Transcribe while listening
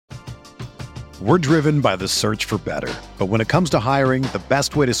We're driven by the search for better. But when it comes to hiring, the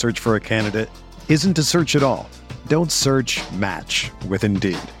best way to search for a candidate isn't to search at all. Don't search, match with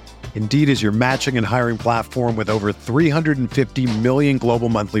Indeed. Indeed is your matching and hiring platform with over 350 million global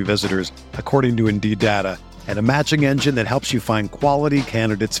monthly visitors, according to Indeed data, and a matching engine that helps you find quality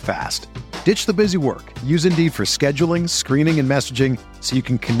candidates fast. Ditch the busy work. Use Indeed for scheduling, screening, and messaging so you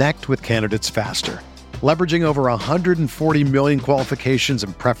can connect with candidates faster. Leveraging over 140 million qualifications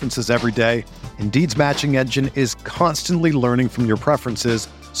and preferences every day, Indeed's matching engine is constantly learning from your preferences,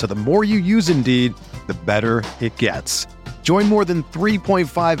 so the more you use Indeed, the better it gets. Join more than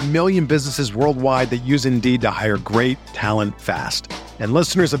 3.5 million businesses worldwide that use Indeed to hire great talent fast. And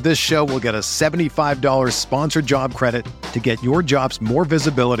listeners of this show will get a $75 sponsored job credit to get your jobs more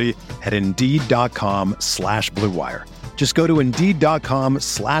visibility at Indeed.com/Blue Wire. Just go to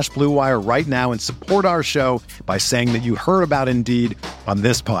Indeed.com/Blue Wire right now and support our show by saying that you heard about Indeed on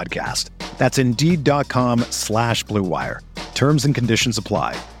this podcast. That's Indeed.com/Blue Wire. Terms and conditions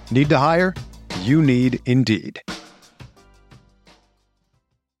apply. Need to hire? You need Indeed.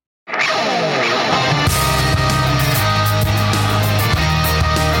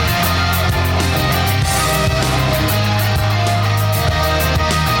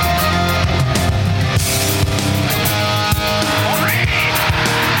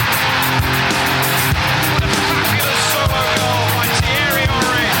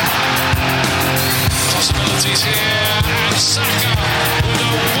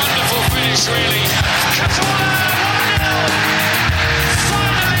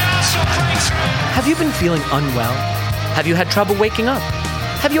 Have you been feeling unwell? Have you had trouble waking up?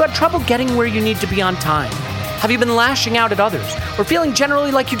 Have you had trouble getting where you need to be on time? Have you been lashing out at others or feeling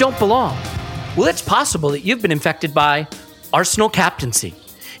generally like you don't belong? Well, it's possible that you've been infected by Arsenal captaincy.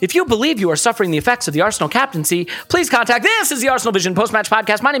 If you believe you are suffering the effects of the Arsenal captaincy, please contact. This is the Arsenal Vision Post-Match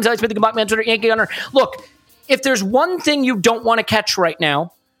Podcast. My name is Elliot Smith, the Black Man, Twitter, Yankee Gunner. Look, if there's one thing you don't want to catch right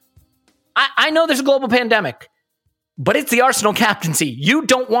now, I know there's a global pandemic, but it's the Arsenal captaincy. You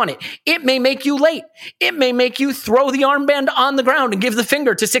don't want it. It may make you late. It may make you throw the armband on the ground and give the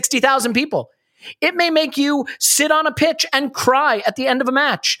finger to 60,000 people. It may make you sit on a pitch and cry at the end of a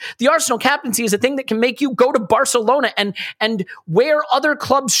match. The Arsenal captaincy is a thing that can make you go to Barcelona and wear other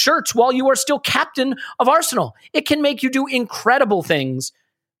clubs' shirts while you are still captain of Arsenal. It can make you do incredible things,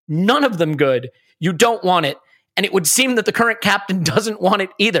 none of them good. You don't want it. And it would seem that the current captain doesn't want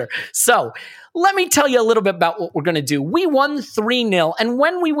it either. So let me tell you a little bit about what we're going to do. We won 3-0, and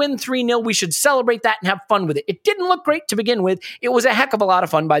when we win 3-0, we should celebrate that and have fun with it. It didn't look great to begin with. It was a heck of a lot of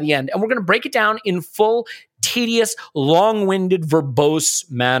fun by the end, and we're going to break it down in full, tedious, long-winded,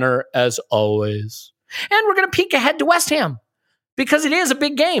 verbose manner as always. And we're going to peek ahead to West Ham, because it is a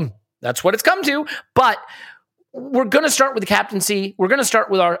big game. That's what it's come to, but we're going to start with the captaincy. We're going to start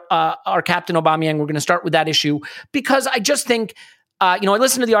with our captain, Aubameyang. We're going to start with that issue because I just think, I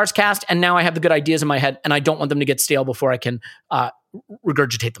listened to the Arscast and now I have the good ideas in my head and I don't want them to get stale before I can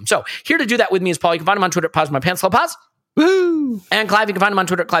regurgitate them. So here to do that with me is Paul. You can find him on Twitter at Pause My Pants. Hello, Pause. Woo! And Clive, you can find him on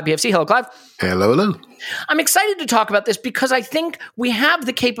Twitter at ClivePFC. Hello, Clive. Hello, hello. I'm excited to talk about this because I think we have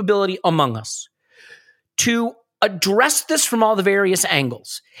the capability among us to address this from all the various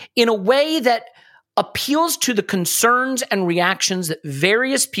angles in a way that appeals to the concerns and reactions that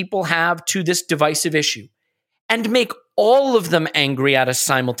various people have to this divisive issue and make all of them angry at us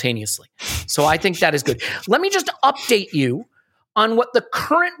simultaneously. So I think that is good. Let me just update you on what the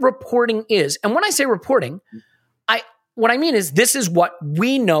current reporting is. And when I say reporting, what I mean is this is what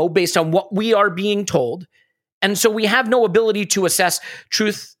we know based on what we are being told. And so we have no ability to assess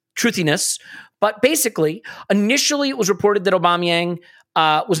truthiness. But basically, initially it was reported that Aubameyang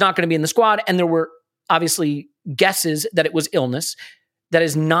was not going to be in the squad, and there were obviously guesses that it was illness. That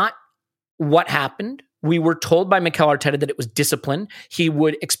is not what happened. We were told by Mikel Arteta that it was discipline. He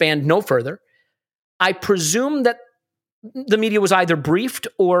would expand no further. I presume that the media was either briefed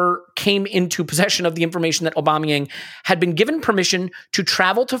or came into possession of the information that Aubameyang had been given permission to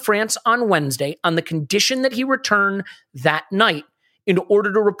travel to France on Wednesday on the condition that he return that night in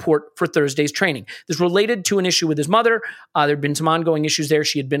order to report for Thursday's training. This related to an issue with his mother. There had been some ongoing issues there.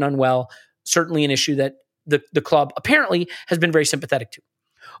 She had been unwell. Certainly an issue that the club apparently has been very sympathetic to.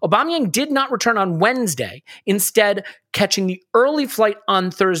 Aubameyang did not return on Wednesday, instead catching the early flight on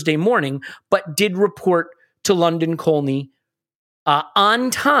Thursday morning, but did report to London Colney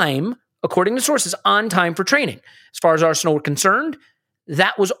on time, according to sources, on time for training. As far as Arsenal were concerned,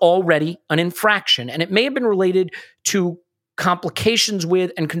 that was already an infraction, and it may have been related to complications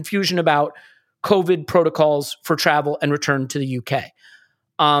with and confusion about COVID protocols for travel and return to the UK.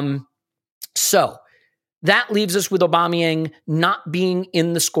 So that leaves us with Aubameyang not being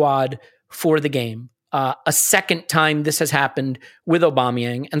in the squad for the game. A second time this has happened with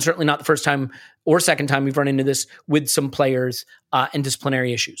Aubameyang, and certainly not the first time or second time we've run into this with some players and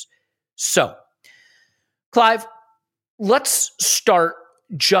disciplinary issues. So, Clive, let's start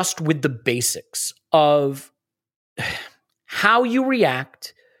just with the basics of how you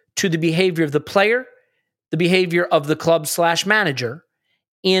react to the behavior of the player, the behavior of the club/manager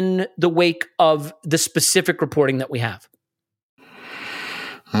in the wake of the specific reporting that we have.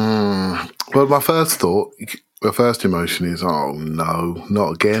 Well, my first emotion is, oh no,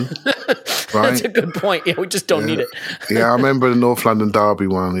 not again. Right? That's a good point. Yeah, we just don't need it. Yeah, I remember the North London Derby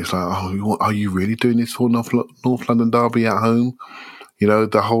one. It's like, are you really doing this for North London Derby at home? You know,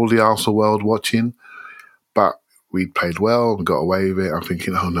 the whole the Arsenal world watching. But we played well and got away with it. I'm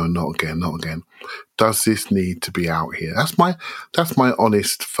thinking, oh no, not again. Does this need to be out here? That's my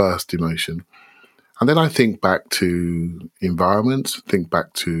honest first emotion. And then I think back to environments, think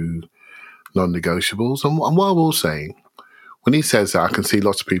back to non-negotiables. And what I will say, when he says that, I can see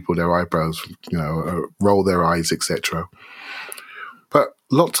lots of people, their eyebrows, roll their eyes, etc. But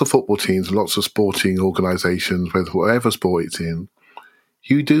lots of football teams, lots of sporting organisations, whatever sport it's in,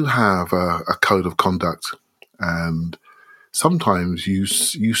 you do have a code of conduct. And sometimes you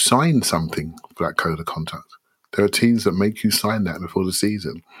sign something for that code of conduct. There are teams that make you sign that before the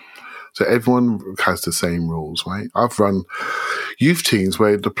season. So everyone has the same rules, right? I've run youth teams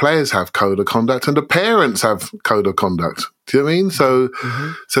where the players have code of conduct and the parents have code of conduct. Do you know what I mean? So,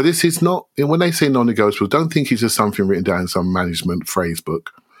 So this is not, when they say non-negotiable, don't think it's just something written down in some management phrase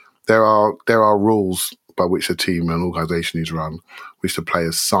book. There are rules by which a team and organisation is run, which the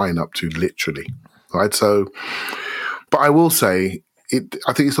players sign up to literally, right? So, but I will say,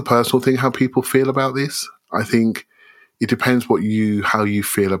 I think it's a personal thing how people feel about this. I think it depends how you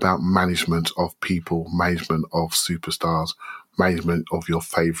feel about management of people, management of superstars, management of your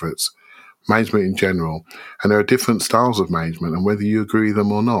favourites, management in general. And there are different styles of management and whether you agree with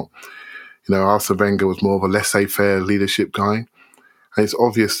them or not. You know, Arsene Wenger was more of a laissez-faire leadership guy. And it's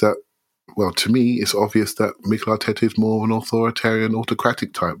obvious that, well, to me, it's obvious that Mikel Arteta is more of an authoritarian,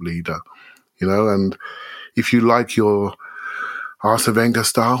 autocratic type leader. You know, and if you like your Arsene Wenger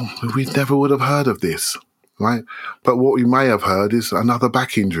style, we never would have heard of this. Right, but what we may have heard is another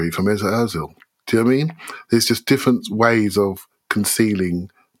back injury from Mesut Ozil. Do you know what I mean? There's just different ways of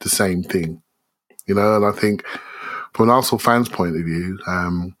concealing the same thing, you know. And I think, from an Arsenal fan's point of view,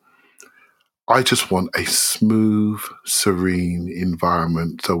 I just want a smooth, serene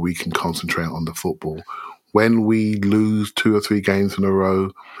environment so we can concentrate on the football. When we lose 2 or 3 games in a row,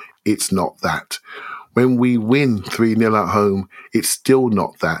 it's not that. When we win 3-0 at home, it's still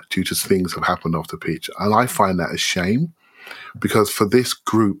not that due to things that have happened off the pitch. And I find that a shame because for this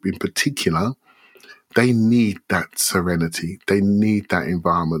group in particular, they need that serenity. They need that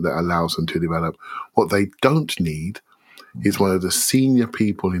environment that allows them to develop. What they don't need is one of the senior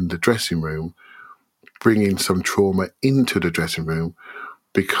people in the dressing room bringing some trauma into the dressing room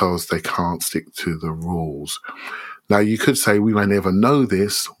because they can't stick to the rules. Now, you could say we may never know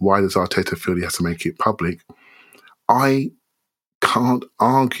this. Why does Arteta feel he has to make it public? I can't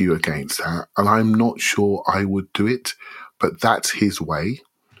argue against that, and I'm not sure I would do it, but that's his way.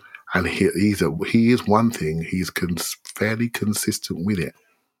 And he is one thing, he's fairly consistent with it.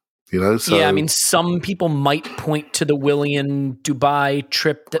 You know, so yeah, I mean, some people might point to the Willian Dubai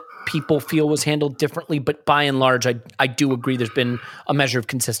trip that people feel was handled differently, but by and large, I do agree there's been a measure of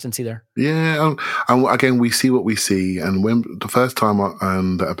consistency there. Yeah, and again, we see what we see. And when the first time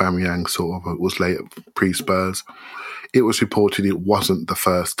that Aubameyang sort of was late pre-Spurs, it was reported it wasn't the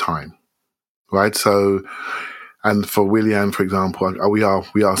first time, right? So, and for Willian, for example, we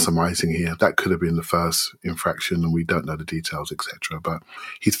are surmising here that could have been the first infraction, and we don't know the details, etc. But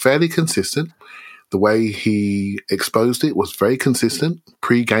he's fairly consistent. The way he exposed it was very consistent.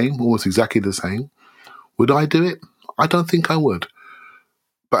 Pre-game, almost exactly the same. Would I do it? I don't think I would.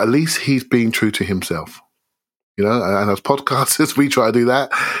 But at least he's being true to himself. You know, and as podcasters, we try to do that.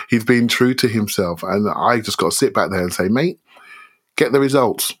 He's being true to himself. And I just got to sit back there and say, mate, get the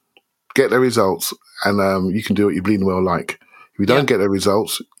results. Get the results. And you can do what you bleeding well like. If you don't get the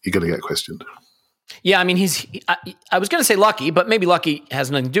results, you're going to get questioned. Yeah, I mean, I was going to say lucky, but maybe lucky has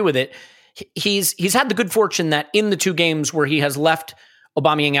nothing to do with it. He's had the good fortune that in the 2 games where he has left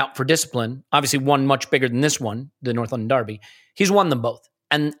Aubameyang out for discipline, obviously one much bigger than this one, the North London Derby, he's won them both.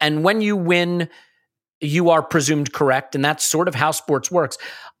 And when you win, you are presumed correct, and that's sort of how sports works.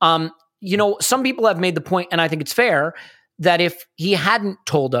 You know, some people have made the point, and I think it's fair, that if he hadn't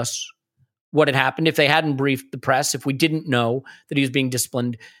told us what had happened, if they hadn't briefed the press, if we didn't know that he was being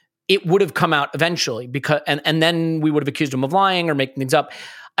disciplined, it would have come out eventually, because and then we would have accused him of lying or making things up.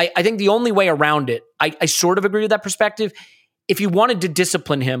 I think the only way around it, I sort of agree with that perspective. If you wanted to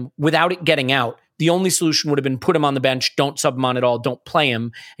discipline him without it getting out, the only solution would have been put him on the bench, don't sub him on at all, don't play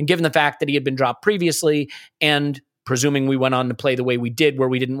him. And given the fact that he had been dropped previously, and presuming we went on to play the way we did, where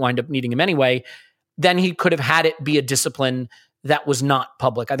we didn't wind up needing him anyway, then he could have had it be a discipline that was not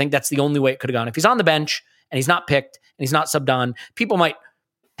public. I think that's the only way it could have gone. If he's on the bench and he's not picked and he's not subbed on, people might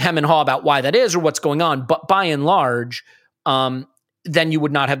hem and haw about why that is or what's going on. But by and large, then you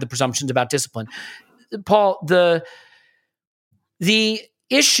would not have the presumptions about discipline. Paul, the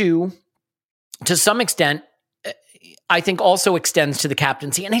issue, to some extent, I think also extends to the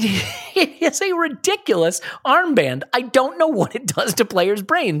captaincy, and it is a ridiculous armband. I don't know what it does to players'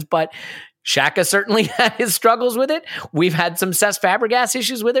 brains, but Xhaka certainly had his struggles with it. We've had some Cesc Fabregas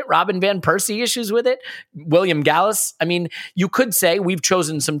issues with it, Robin van Persie issues with it, William Gallas. I mean, you could say we've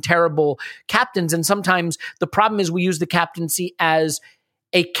chosen some terrible captains, and sometimes the problem is we use the captaincy as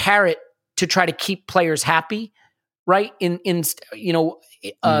a carrot to try to keep players happy, right?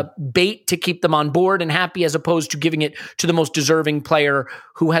 Bait to keep them on board and happy, as opposed to giving it to the most deserving player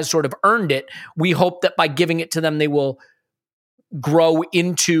who has sort of earned it. We hope that by giving it to them, they will grow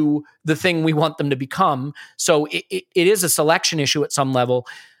into the thing we want them to become. So it is a selection issue at some level,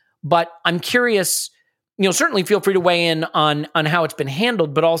 but I'm curious, certainly feel free to weigh in on how it's been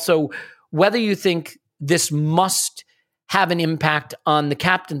handled, but also whether you think this must have an impact on the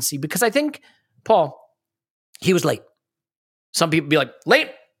captaincy, because I think, Paul, he was late. Some people be like,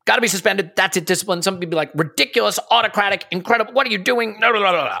 late, got to be suspended. That's it, discipline. Some people be like, ridiculous, autocratic, incredible. What are you doing? No.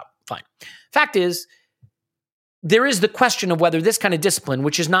 Fine. Fact is, there is the question of whether this kind of discipline,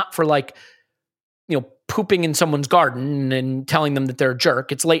 which is not for pooping in someone's garden and telling them that they're a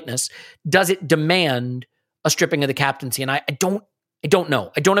jerk, it's lateness, does it demand a stripping of the captaincy? And I don't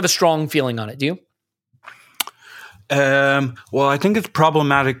know. I don't have a strong feeling on it. Do you? Well, I think it's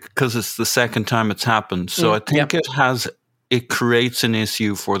problematic because it's the second time it's happened. So I think it creates an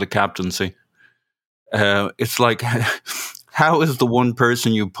issue for the captaincy. It's like, how is the one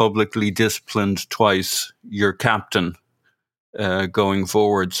person you publicly disciplined twice your captain going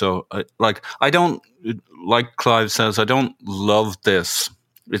forward? So, I don't, like Clive says, I don't love this.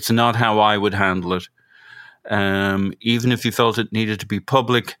 It's not how I would handle it. Even if you felt it needed to be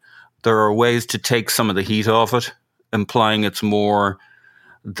public, there are ways to take some of the heat off it, implying it's more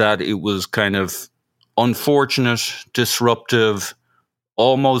that it was kind of unfortunate, disruptive,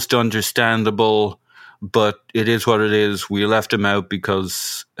 almost understandable, but it is what it is. We left him out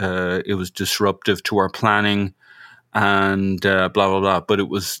because it was disruptive to our planning and blah, blah, blah. But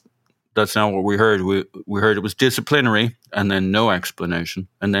that's not what we heard. We heard it was disciplinary and then no explanation.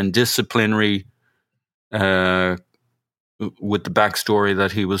 And then disciplinary with the backstory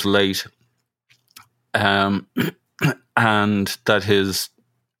that he was late and that his,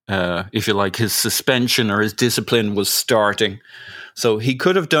 if you like, his suspension or his discipline was starting. So he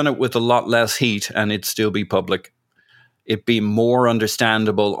could have done it with a lot less heat and it'd still be public. It'd be more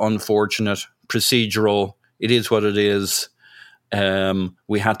understandable, unfortunate, procedural. It is what it is.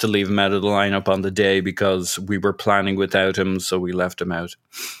 We had to leave him out of the lineup on the day because we were planning without him, so we left him out.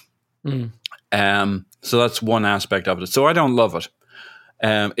 So that's one aspect of it. So I don't love it.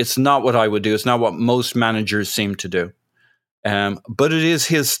 It's not what I would do. It's not what most managers seem to do. But it is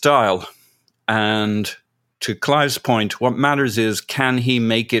his style. And to Clive's point, what matters is, can he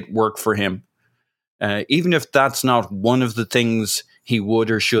make it work for him? Even if that's not one of the things he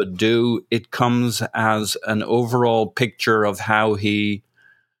would or should do, it comes as an overall picture of how he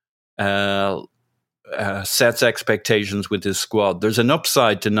sets expectations with his squad. There's an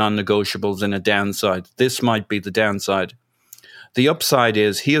upside to non-negotiables and a downside. This might be the downside. The upside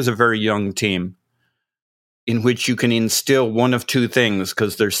is he has a very young team in which you can instill one of two things,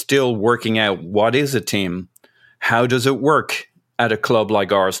 because they're still working out what is a team. How does it work at a club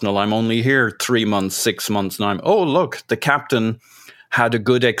like Arsenal? I'm only here 3 months, 6 months now. Oh, look, the captain had a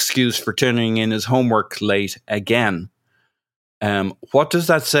good excuse for turning in his homework late again. What does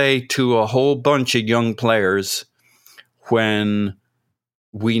that say to a whole bunch of young players when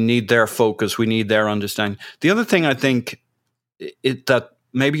we need their focus, we need their understanding? The other thing I think that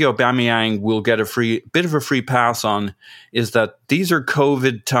maybe Aubameyang will get a bit of a free pass on is that these are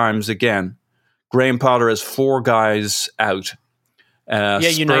COVID times again. Graham Potter has 4 guys out.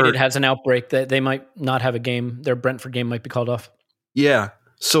 United has an outbreak that they might not have a game. Their Brentford game might be called off. Yeah.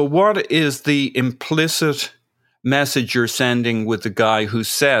 So what is the implicit message you're sending with the guy who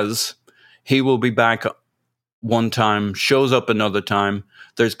says he will be back one time, shows up another time?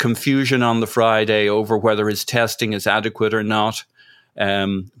 There's confusion on the Friday over whether his testing is adequate or not,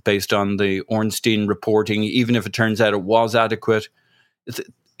 based on the Ornstein reporting, even if it turns out it was adequate.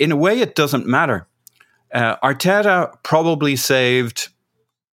 in a way, it doesn't matter. Arteta probably saved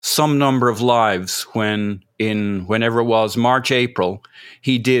some number of lives whenever it was March, April,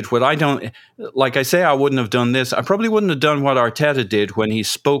 he did what I don't, like I say, I wouldn't have done this. I probably wouldn't have done what Arteta did when he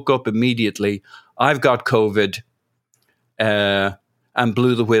spoke up immediately. I've got COVID, and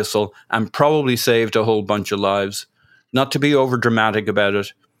blew the whistle and probably saved a whole bunch of lives. Not to be over dramatic about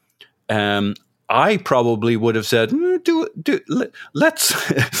it. I probably would have said,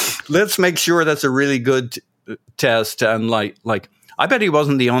 let's make sure that's a really good test. And like, I bet he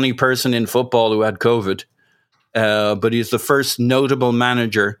wasn't the only person in football who had COVID, but he's the first notable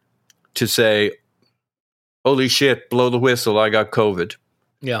manager to say, holy shit, blow the whistle, I got COVID.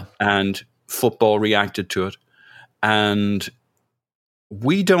 Yeah. And football reacted to it. And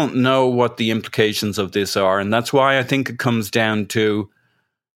we don't know what the implications of this are. And that's why I think it comes down to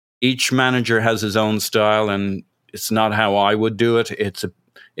each manager has his own style, and it's not how I would do it. It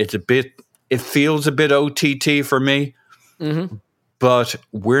feels a bit OTT for me, but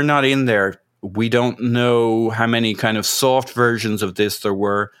we're not in there. We don't know how many kind of soft versions of this there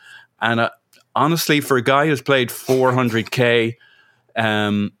were. And honestly, for a guy who's played 400K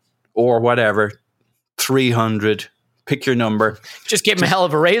or whatever, 300, pick your number. Just give him a hell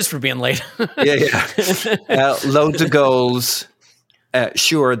of a raise for being late. Yeah. Loads of goals.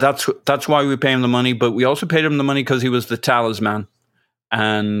 Sure, that's why we pay him the money, but we also paid him the money because he was the talisman.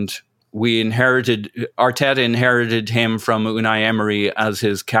 And Arteta inherited him from Unai Emery as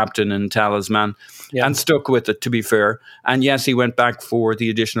his captain and talisman, and stuck with it, to be fair. And yes, he went back for the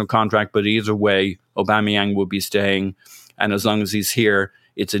additional contract, but either way, Aubameyang will be staying. And as long as he's here,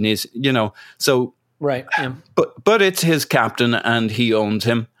 it's in his, so. Right. Yeah. But it's his captain and he owns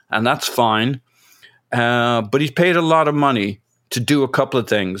him, and that's fine. But he's paid a lot of money to do a couple of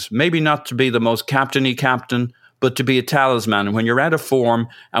things. Maybe not to be the most captain-y captain, but to be a talisman. And when you're out of form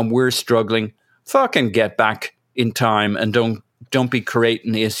and we're struggling, fucking get back in time and don't be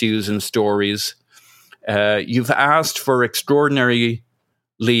creating issues and stories. You've asked for extraordinary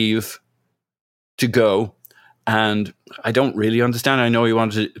leave to go, and I don't really understand. I know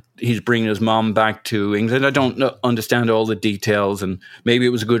he's bringing his mom back to England. I don't understand all the details, and maybe it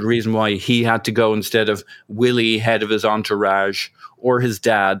was a good reason why he had to go instead of Willie, head of his entourage, or his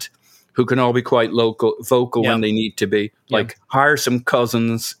dad, who can all be quite vocal when they need to be. Like, hire some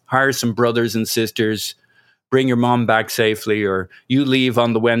cousins, hire some brothers and sisters, bring your mom back safely, or you leave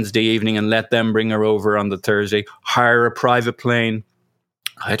on the Wednesday evening and let them bring her over on the Thursday. Hire a private plane.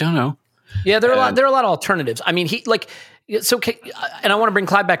 I don't know. Yeah, there are a lot of alternatives. I mean, it's okay, and I want to bring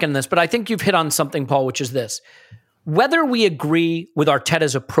Clive back in this, but I think you've hit on something, Paul, which is this. Whether we agree with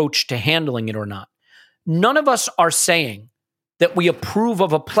Arteta's approach to handling it or not, none of us are saying that we approve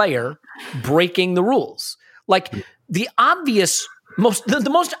of a player breaking the rules. Like, the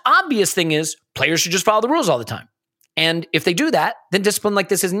most obvious thing is players should just follow the rules all the time. And if they do that, then discipline like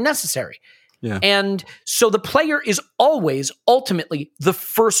this isn't necessary. Yeah. And so the player is always ultimately the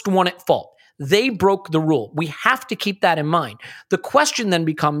first one at fault. They broke the rule. We have to keep that in mind. The question then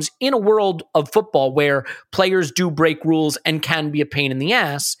becomes, in a world of football where players do break rules and can be a pain in the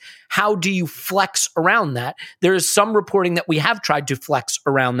ass, how do you flex around that? There is some reporting that we have tried to flex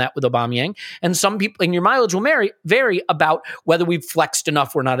around that with Aubameyang, and some people, and your mileage will vary about whether we've flexed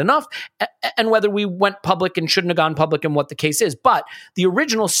enough or not enough, and whether we went public and shouldn't have gone public and what the case is. But the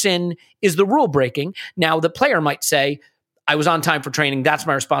original sin is the rule breaking. Now, the player might say, I was on time for training. That's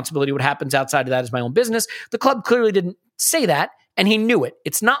my responsibility. What happens outside of that is my own business. The club clearly didn't say that, and he knew it.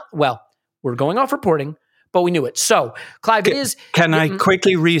 It's not, we're going off reporting, but we knew it. So, Clive, it is... Can I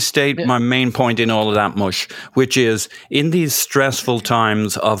quickly restate my main point in all of that mush, which is, in these stressful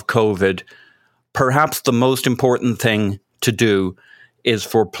times of COVID, perhaps the most important thing to do is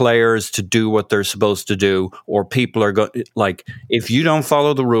for players to do what they're supposed to do, or people are going, like, if you don't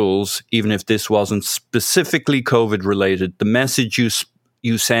follow the rules, even if this wasn't specifically COVID related, the message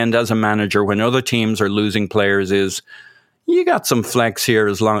you send as a manager when other teams are losing players is, you got some flex here,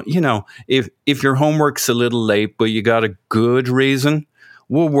 as long, if your homework's a little late, but you got a good reason,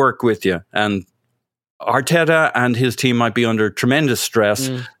 we'll work with you. And Arteta and his team might be under tremendous stress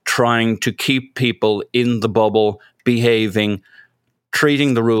trying to keep people in the bubble, behaving,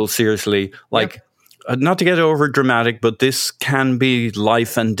 treating the rules seriously. Not to get over dramatic, but this can be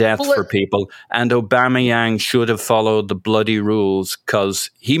life and death for people. And Aubameyang should have followed the bloody rules,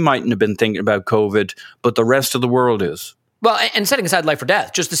 because he mightn't have been thinking about COVID, but the rest of the world is. Well, and setting aside life or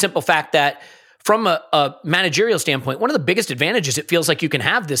death, just the simple fact that from a managerial standpoint, one of the biggest advantages it feels like you can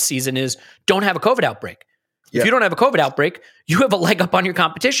have this season is don't have a COVID outbreak. If you don't have a COVID outbreak, you have a leg up on your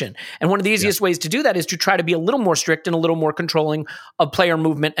competition. And one of the easiest ways to do that is to try to be a little more strict and a little more controlling of player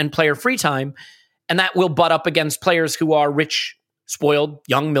movement and player free time. And that will butt up against players who are rich, spoiled,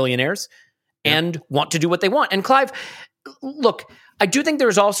 young millionaires and want to do what they want. And Clive, look, I do think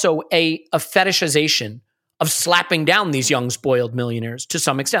there's also a fetishization of slapping down these young, spoiled millionaires to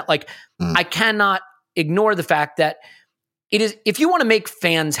some extent. Like, I cannot ignore the fact that it is, if you want to make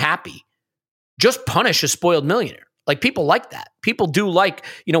fans happy, just punish a spoiled millionaire. Like, people like that. People do like,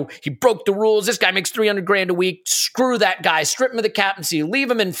 he broke the rules. This guy makes $300,000 a week. Screw that guy. Strip him of the captaincy. Leave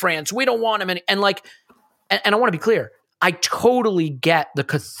him in France. We don't want him. And I want to be clear. I totally get the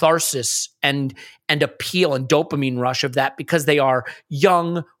catharsis and appeal and dopamine rush of that, because they are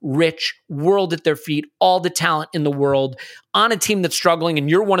young, rich, world at their feet, all the talent in the world on a team that's struggling,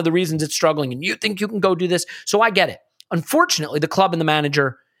 and you're one of the reasons it's struggling, and you think you can go do this. So I get it. Unfortunately, the club and the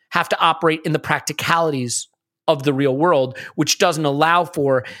manager have to operate in the practicalities of the real world, which doesn't allow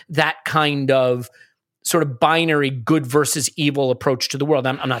for that kind of sort of binary good versus evil approach to the world.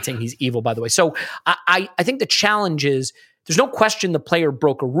 I'm not saying he's evil, by the way. So I think the challenge is, there's no question the player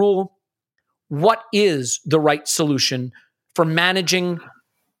broke a rule. What is the right solution for managing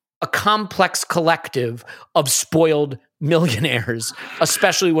a complex collective of spoiled millionaires,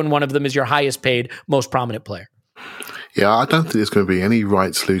 especially when one of them is your highest paid, most prominent player? Yeah, I don't think there's going to be any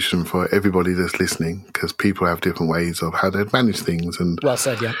right solution for everybody that's listening, because people have different ways of how they manage things. And well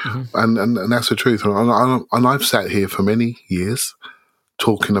said, yeah. And that's the truth. And I've sat here for many years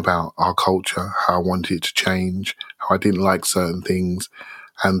talking about our culture, how I wanted it to change, how I didn't like certain things.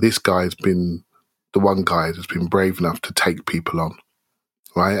 And this guy's been the one guy that's been brave enough to take people on,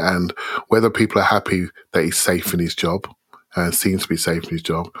 right? And whether people are happy that he's safe in his job, seems to be safe in his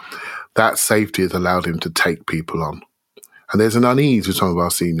job, that safety has allowed him to take people on. And there's an unease with some of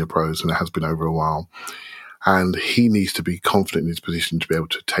our senior pros, and it has been over a while. And he needs to be confident in his position to be able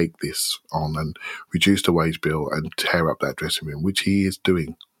to take this on and reduce the wage bill and tear up that dressing room, which he is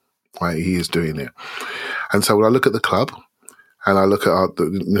doing. Right, he is doing it. And so when I look at the club, and I look at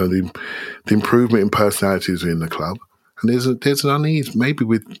the improvement in personalities in the club, and there's an unease maybe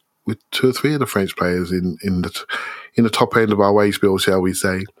with 2 or 3 of the French players in the top end of our wage bill, shall we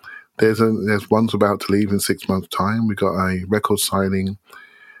say. There's one's about to leave in 6 months' time. We got a record signing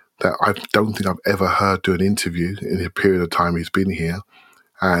that I don't think I've ever heard do an interview in a period of time he's been here,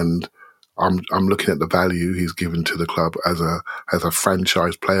 and I'm looking at the value he's given to the club as a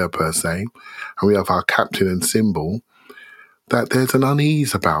franchise player per se, and we have our captain and symbol. That there's an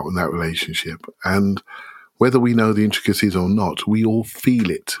unease about in that relationship, and whether we know the intricacies or not, we all feel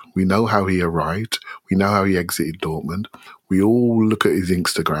it. We know how he arrived. We know how he exited Dortmund. We all look at his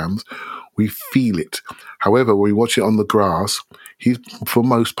Instagrams. We feel it. However, when we watch it on the grass, he's, for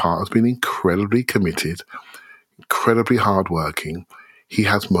most part, has been incredibly committed, incredibly hardworking. He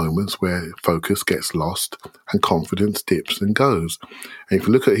has moments where focus gets lost and confidence dips and goes. And if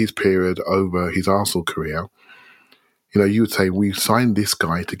you look at his period over his Arsenal career, you would say we signed this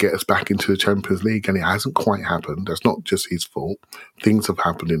guy to get us back into the Champions League, and it hasn't quite happened. That's not just his fault. Things have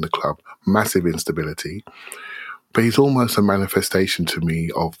happened in the club, massive instability. But he's almost a manifestation to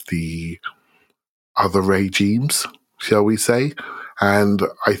me of the other regimes, shall we say. And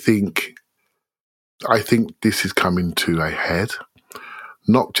I think this is coming to a head.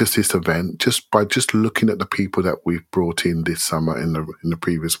 Not just this event, just by looking at the people that we've brought in this summer in the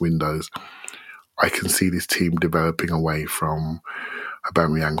previous windows. I can see this team developing away from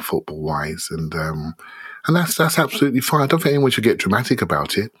Aubameyang football-wise, and that's absolutely fine. I don't think anyone should get dramatic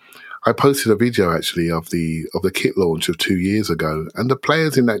about it. I posted a video actually of the kit launch of 2 years ago, and the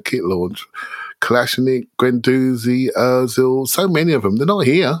players in that kit launch, Kalashnik, Guendouzi, Ozil, so many of them, they're not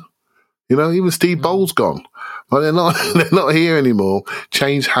here. Even Steve Bowles gone, but they're not here anymore.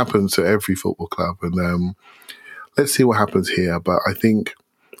 Change happens to every football club, and let's see what happens here. But I think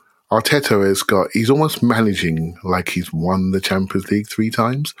Arteta he's almost managing like he's won the Champions League 3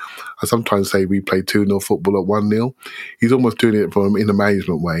 times. I sometimes say we played 2-0 football at 1-0. He's almost doing it in a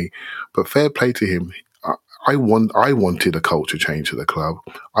management way. But fair play to him. I wanted a culture change at the club.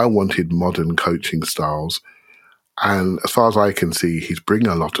 I wanted modern coaching styles. And as far as I can see, he's bringing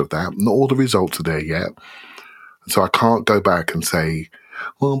a lot of that. Not all the results are there yet. So I can't go back and say,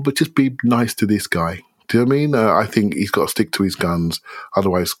 well, but just be nice to this guy. Do you know what I mean? I think he's got to stick to his guns.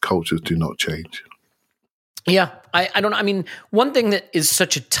 Otherwise, cultures do not change. Yeah, I don't know. I mean, one thing that is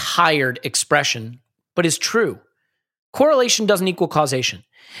such a tired expression, but is true, correlation doesn't equal causation.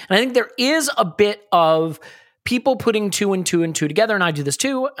 And I think there is a bit of people putting 2 and 2 and 2 together, and I do this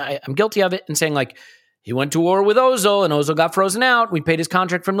too. I'm guilty of it, and saying like, he went to war with Ozil, and Ozil got frozen out. We paid his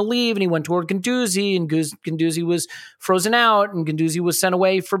contract for him to leave, and he went toward Guendouzi, and Guendouzi was frozen out, and Guendouzi was sent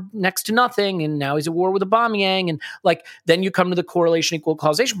away for next to nothing, and now he's at war with Aubameyang. And like, then you come to the correlation equal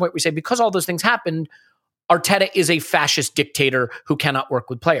causation point where we say, because all those things happened, Arteta is a fascist dictator who cannot work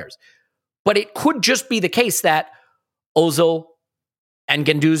with players. But it could just be the case that Ozil and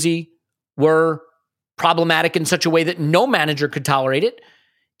Guendouzi were problematic in such a way that no manager could tolerate it.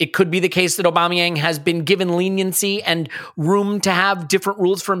 It could be the case that Aubameyang has been given leniency and room to have different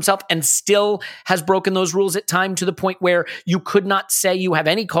rules for himself and still has broken those rules at time to the point where you could not say you have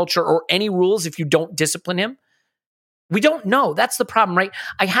any culture or any rules if you don't discipline him. We don't know. That's the problem, right?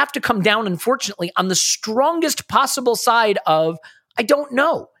 I have to come down, unfortunately, on the strongest possible side of, I don't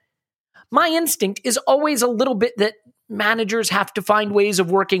know. My instinct is always a little bit that managers have to find ways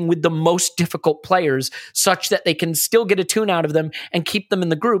of working with the most difficult players such that they can still get a tune out of them and keep them in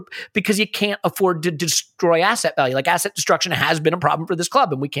the group, because you can't afford to destroy asset value. Like, asset destruction has been a problem for this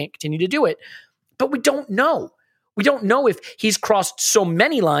club and we can't continue to do it. But we don't know. We don't know if he's crossed so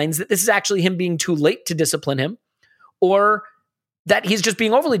many lines that this is actually him being too late to discipline him, or that he's just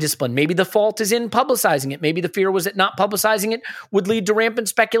being overly disciplined. Maybe the fault is in publicizing it. Maybe the fear was that not publicizing it would lead to rampant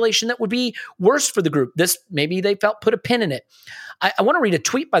speculation that would be worse for the group. Maybe they felt put a pin in it. I want to read a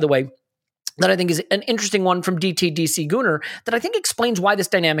tweet, by the way, that I think is an interesting one from DTDC Gunner that I think explains why this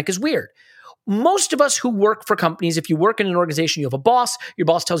dynamic is weird. Most of us who work for companies, if you work in an organization, you have a boss, your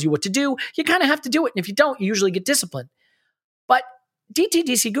boss tells you what to do, you kind of have to do it. And if you don't, you usually get disciplined. But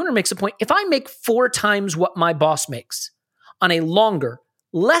DTDC Gunner makes a point. If I make 4 times what my boss makes on a longer,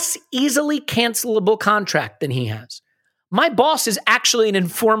 less easily cancelable contract than he has, my boss is actually an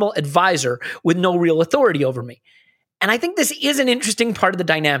informal advisor with no real authority over me. And I think this is an interesting part of the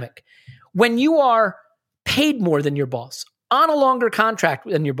dynamic. When you are paid more than your boss, on a longer contract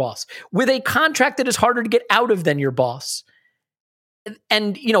than your boss, with a contract that is harder to get out of than your boss,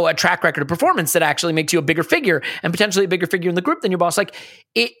 and a track record of performance that actually makes you a bigger figure and potentially a bigger figure in the group than your boss, like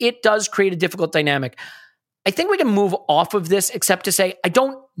it does create a difficult dynamic. I think we can move off of this, except to say, I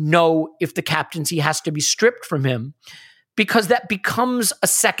don't know if the captaincy has to be stripped from him, because that becomes a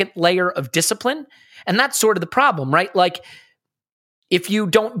second layer of discipline. And that's sort of the problem, right? Like, if you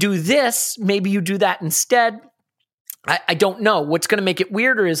don't do this, maybe you do that instead. I don't know. What's going to make it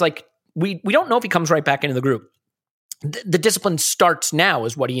weirder is, like, we don't know if he comes right back into the group. The discipline starts now,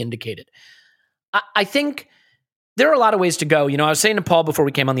 is what he indicated. I think there are a lot of ways to go. I was saying to Paul before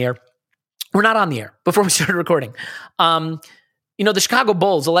we came on the air, we're not on the air, before we started recording. The Chicago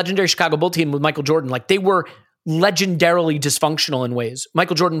Bulls, the legendary Chicago Bull team with Michael Jordan, like, they were legendarily dysfunctional in ways.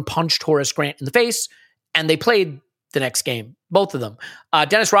 Michael Jordan punched Horace Grant in the face, and they played the next game, both of them.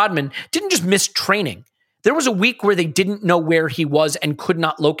 Dennis Rodman didn't just miss training. There was a week where they didn't know where he was and could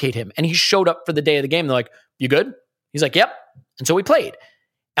not locate him. And he showed up for the day of the game. They're like, "You good?" He's like, "Yep." And so we played.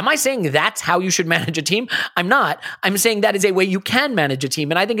 Am I saying that's how you should manage a team? I'm not. I'm saying that is a way you can manage a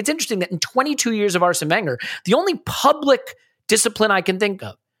team. And I think it's interesting that in 22 years of Arsene Wenger, the only public discipline I can think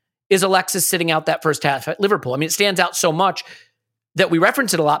of is Alexis sitting out that first half at Liverpool. I mean, it stands out so much that we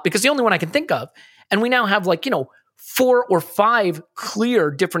reference it a lot because the only one I can think of. And we now have 4 or 5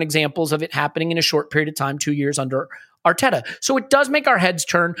 clear different examples of it happening in a short period of time, 2 years under Arteta. So it does make our heads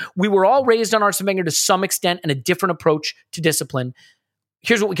turn. We were all raised on Arsene Wenger to some extent and a different approach to discipline.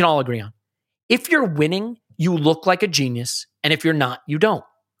 Here's what we can all agree on. If you're winning, you look like a genius. And if you're not, you don't.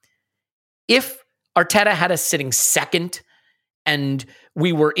 If Arteta had us sitting second and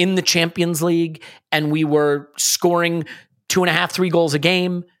we were in the Champions League and we were scoring 2.5, 3 goals a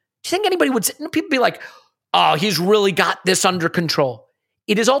game, do you think anybody would sit? People be like, "Oh, he's really got this under control."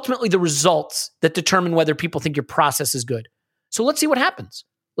 It is ultimately the results that determine whether people think your process is good. So let's see what happens.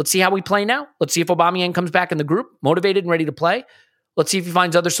 Let's see how we play now. Let's see if Aubameyang comes back in the group, motivated and ready to play. Let's see if he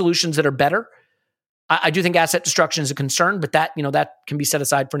finds other solutions that are better. I do think asset destruction is a concern, but that can be set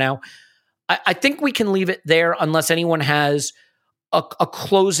aside for now. I think we can leave it there unless anyone has a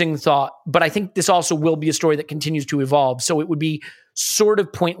closing thought. But I think this also will be a story that continues to evolve. So it would be sort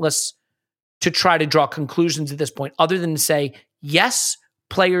of pointless to try to draw conclusions at this point, other than to say, yes,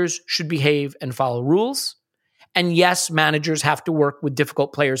 players should behave and follow rules. And yes, managers have to work with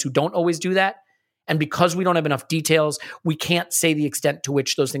difficult players who don't always do that. And because we don't have enough details, we can't say the extent to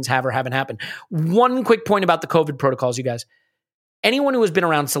which those things have or haven't happened. One quick point about the COVID protocols, you guys. Anyone who has been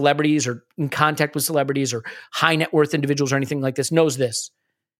around celebrities or in contact with celebrities or high net worth individuals or anything like this knows this.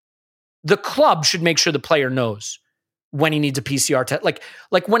 The club should make sure the player knows when he needs a PCR test. Like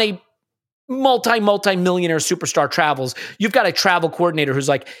when a multi-millionaire superstar travels. You've got a travel coordinator who's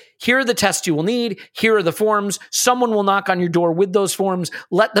like, here are the tests you will need. Here are the forms. Someone will knock on your door with those forms.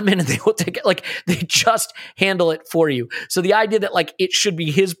 Let them in and they will take it. Like, they just handle it for you. So the idea that like it should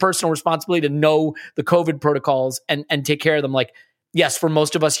be his personal responsibility to know the COVID protocols and take care of them. Like, yes, for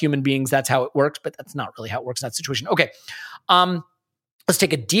most of us human beings, that's how it works, but that's not really how it works in that situation. Okay. Let's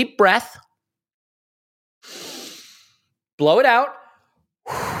take a deep breath. Blow it out.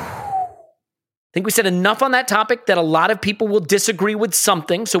 I think we said enough on that topic that a lot of people will disagree with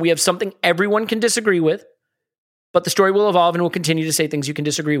something. So we have something everyone can disagree with, but the story will evolve and we'll continue to say things you can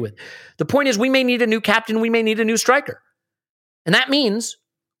disagree with. The point is we may need a new captain. We may need a new striker. And that means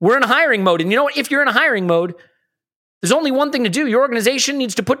we're in a hiring mode. And you know what? If you're in a hiring mode, there's only one thing to do. Your organization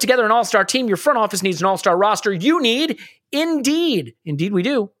needs to put together an all-star team. Your front office needs an all-star roster. You need Indeed. Indeed, we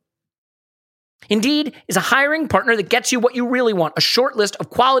do. Indeed is a hiring partner that gets you what you really want, a short list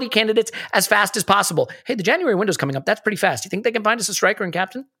of quality candidates as fast as possible. Hey, the January window's coming up. That's pretty fast. You think they can find us a striker and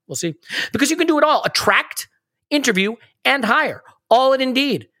captain? We'll see. Because you can do it all. Attract, interview, and hire. All at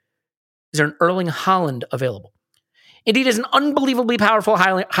Indeed. Is there an Erling Haaland available? Indeed is an unbelievably powerful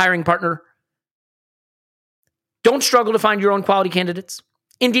hiring partner. Don't struggle to find your own quality candidates.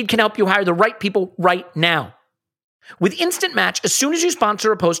 Indeed can help you hire the right people right now. With Instant Match, as soon as you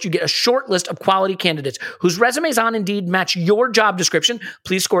sponsor a post, you get a short list of quality candidates whose resumes on Indeed match your job description.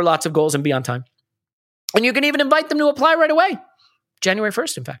 Please score lots of goals and be on time. And you can even invite them to apply right away. January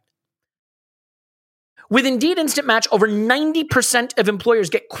 1st, in fact. With Indeed Instant Match, over 90% of employers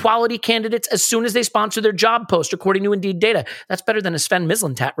get quality candidates as soon as they sponsor their job post, according to Indeed data. That's better than a Sven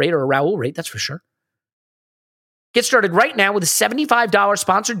Mislintat rate or a Raul rate, that's for sure. Get started right now with a $75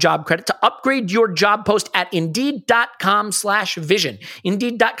 sponsored job credit to upgrade your job post at Indeed.com/vision.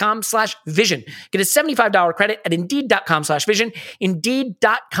 Indeed.com/vision. Get a $75 credit at Indeed.com/vision.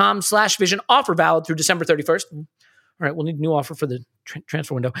 Indeed.com/vision. Offer valid through December 31st. All right, we'll need a new offer for the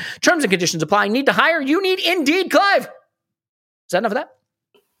transfer window. Terms and conditions apply. Need to hire? You need Indeed, Clive. Is that enough of that?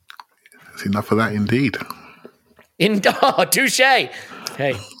 That's enough of that, indeed. Touche.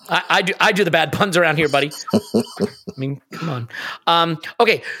 Hey, I do the bad puns around here, buddy. I mean, come on.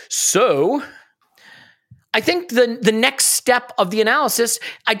 Okay, so I think the next step of the analysis,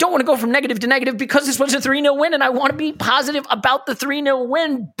 I don't want to go from negative to negative because this was a 3-0 win, and I want to be positive about the 3-0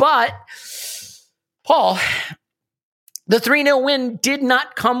 win. But, Paul, the 3-0 win did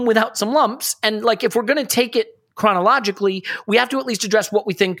not come without some lumps. And, like, if we're going to take it chronologically, we have to at least address what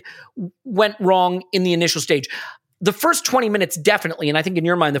we think went wrong in the initial stage. The first 20 minutes, definitely, and I think in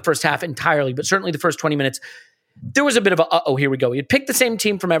your mind, the first half entirely, but certainly the first 20 minutes, there was a bit of a, here we go. You'd picked the same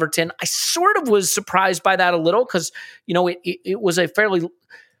team from Everton. I sort of was surprised by that a little because, you know, it was a fairly,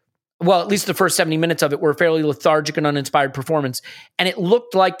 well, at least the first 70 minutes of it were a fairly lethargic and uninspired performance. And it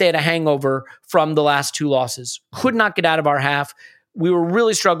looked like they had a hangover from the last two losses. Could not get out of our half. We were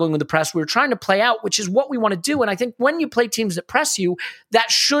really struggling with the press. We were trying to play out, which is what we want to do. And I think when you play teams that press you,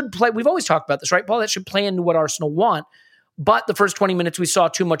 that should play. We've always talked about this, right, Paul? That should play into what Arsenal want. But the first 20 minutes, we saw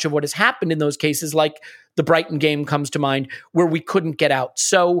too much of what has happened in those cases, like the Brighton game comes to mind, where we couldn't get out.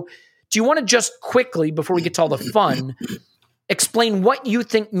 So do you want to just quickly, before we get to all the fun, explain what you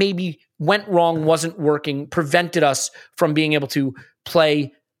think maybe went wrong, wasn't working, prevented us from being able to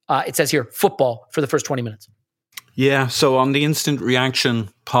play, it says here, football for the first 20 minutes? Yeah, so on the instant reaction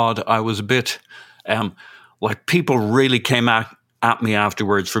pod, I was a bit like people really came at me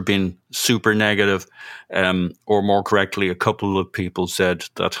afterwards for being super negative, or more correctly, a couple of people said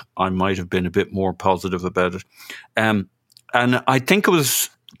that I might have been a bit more positive about it. And I think it was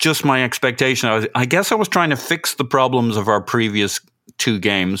just my expectation. I guess I was trying to fix the problems of our previous two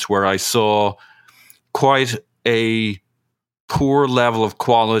games where I saw quite a poor level of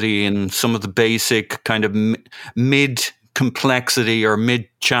quality in some of the basic kind of mid-complexity or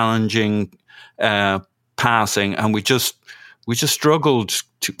mid-challenging passing, and we just struggled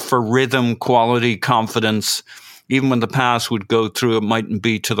for rhythm, quality, confidence. Even when the pass would go through, it mightn't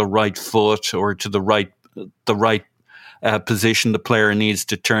be to the right foot or to the right position the player needs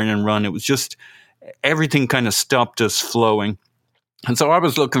to turn and run. It was just everything kind of stopped us flowing. And so I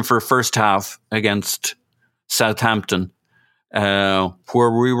was looking for a first half against Southampton, where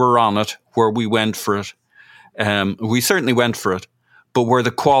we were on it, where we went for it. We certainly went for it, but where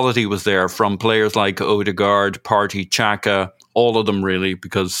the quality was there from players like Odegaard, Partey, Xhaka, all of them really,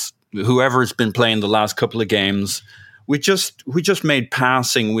 because whoever's been playing the last couple of games, we just made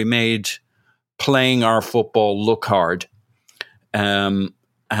passing, we made playing our football look hard, and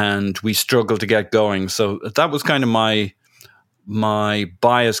we struggled to get going. So that was kind of my my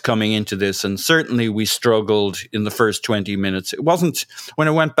bias coming into this, and certainly we struggled in the first 20 minutes. It wasn't, when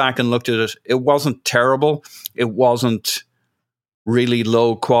I went back and looked at it, it wasn't terrible. It wasn't really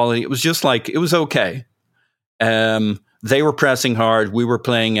low quality. It was just like, it was okay. They were pressing hard. We were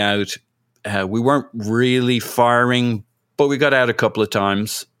playing out. We weren't really firing, but we got out a couple of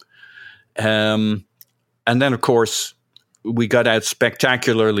times. And then, of course, we got out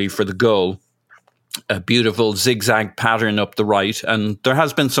spectacularly for the goal. A beautiful zigzag pattern up the right. And there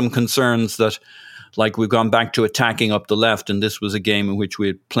has been some concerns that, like, we've gone back to attacking up the left, and this was a game in which we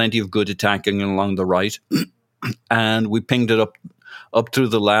had plenty of good attacking along the right. And we pinged it up through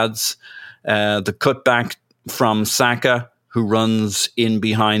the lads. The cutback from Saka, who runs in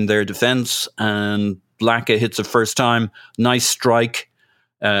behind their defence, and Laka hits it first time. Nice strike,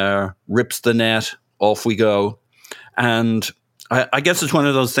 rips the net, off we go. And I guess it's one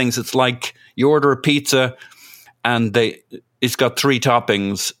of those things, it's like you order a pizza and it's got 3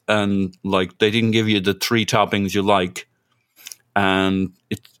 toppings, and like they didn't give you the 3 toppings you like. And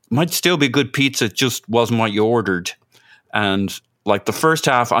it might still be good pizza, it just wasn't what you ordered. And like the first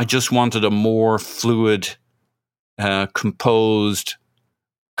half, I just wanted a more fluid, composed,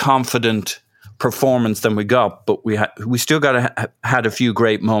 confident performance than we got, but we still had a few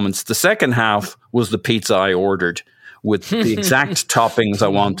great moments. The second half was the pizza I ordered with the exact toppings I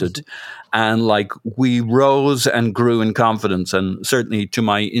wanted. And like we rose and grew in confidence, and certainly to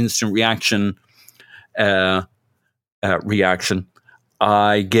my instant reaction, I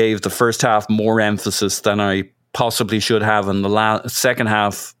gave the first half more emphasis than I possibly should have, and the second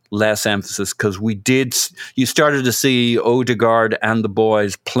half less emphasis, because you started to see Odegaard and the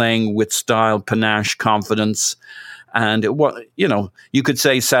boys playing with style, panache, confidence. And you could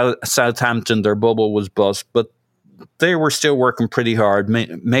say Southampton, their bubble was bust, but they were still working pretty hard.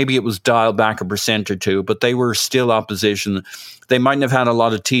 Maybe it was dialed back 1% or 2%, but they were still opposition. They mightn't have had a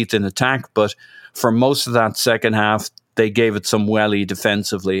lot of teeth in attack, but for most of that second half, they gave it some welly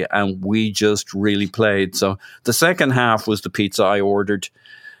defensively, and we just really played. So the second half was the pizza I ordered.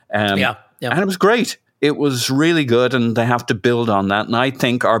 And it was great. It was really good, and they have to build on that. And I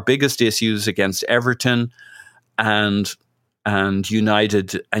think our biggest issues against Everton and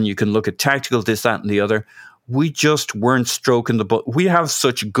United, and you can look at tactical, this, that, and the other, we just weren't stroking the ball. We have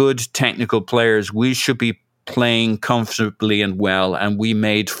such good technical players. We should be playing comfortably and well, and we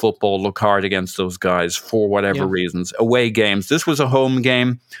made football look hard against those guys for whatever reasons. Away games. This was a home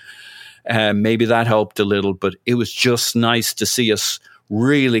game. Maybe that helped a little, but it was just nice to see us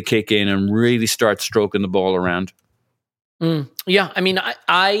really kick in and really start stroking the ball around. Yeah, I mean,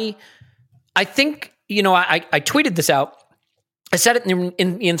 I think, I tweeted this out. I said it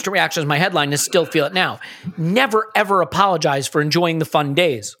in the instant reactions, my headline, I still feel it now. Never, ever apologize for enjoying the fun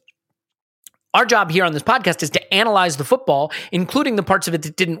days. Our job here on this podcast is to analyze the football, including the parts of it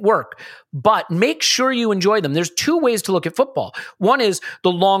that didn't work, but make sure you enjoy them. There's 2 ways to look at football. One is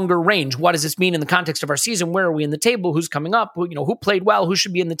the longer range. What does this mean in the context of our season? Where are we in the table? Who's coming up? Who played well? Who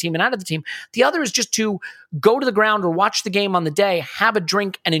should be in the team and out of the team? The other is just to go to the ground or watch the game on the day, have a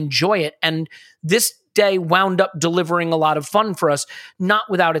drink and enjoy it. And this day wound up delivering a lot of fun for us, not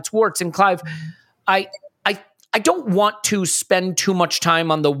without its warts. And Clive, I don't want to spend too much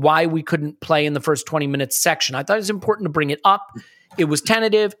time on the why we couldn't play in the first 20 minutes section. I thought it was important to bring it up. It was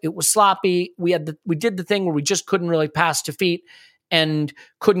tentative. It was sloppy. We did the thing where we just couldn't really pass to feet and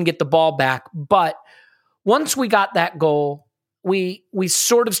couldn't get the ball back. But once we got that goal, we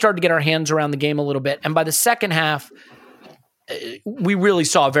sort of started to get our hands around the game a little bit. And by the second half, we really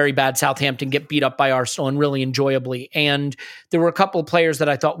saw a very bad Southampton get beat up by Arsenal, and really enjoyably. And there were a couple of players that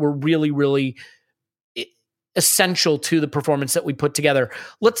I thought were really, really essential to the performance that we put together.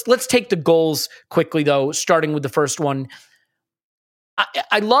 Let's take the goals quickly, though, starting with the first one.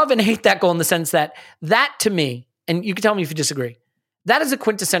 I love and hate that goal in the sense that to me, and you can tell me if you disagree, that is a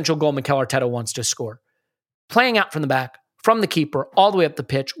quintessential goal Mikel Arteta wants to score. Playing out from the back, from the keeper, all the way up the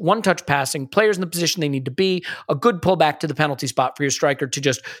pitch, one-touch passing, players in the position they need to be, a good pullback to the penalty spot for your striker to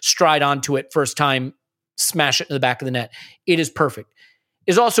just stride onto it first time, smash it to the back of the net. It is perfect.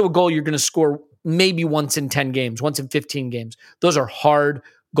 It's also a goal you're going to score maybe once in 10 games, once in 15 games. Those are hard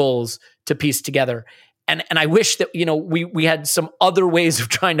goals to piece together. And I wish that, we had some other ways of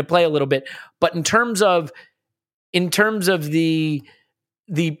trying to play a little bit, but in terms of the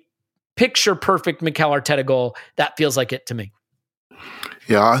picture perfect Mikel Arteta goal, that feels like it to me.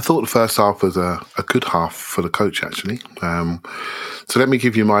 Yeah, I thought the first half was a good half for the coach, actually. So let me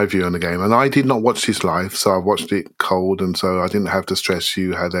give you my view on the game. And I did not watch this live, so I watched it cold, and so I didn't have the stress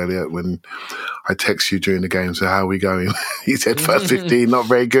you had, Elliot, when I text you during the game, so how are we going? He said first 15, not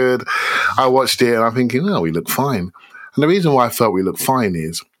very good. I watched it, and I'm thinking, we look fine. And the reason why I felt we looked fine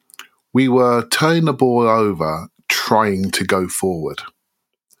is we were turning the ball over, trying to go forward.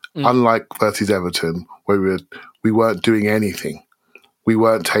 Unlike versus Everton, where we weren't doing anything. We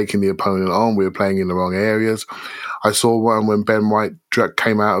weren't taking the opponent on. We were playing in the wrong areas. I saw one when Ben White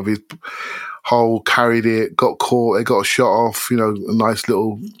came out of his hole, carried it, got caught, it got a shot off, a nice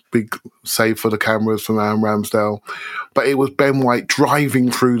little big save for the cameras from Aaron Ramsdale. But it was Ben White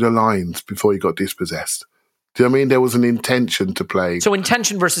driving through the lines before he got dispossessed. Do you know what I mean? There was an intention to play. So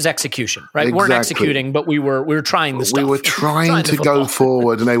intention versus execution, right? Exactly. We weren't executing, but we were trying the stuff. We were trying to go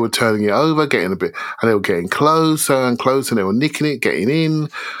forward, and they were turning it over, getting a bit, and they were getting closer and closer, and they were nicking it, getting in.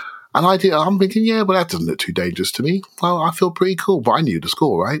 And I'm thinking, yeah, well, that doesn't look too dangerous to me. Well, I feel pretty cool, but I knew the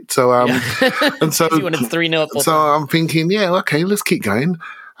score, right? So, and so when it's 3-0. So I'm thinking, yeah, okay, let's keep going.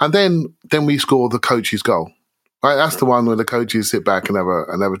 And then we score the coach's goal. Right, that's the one where the coaches sit back and have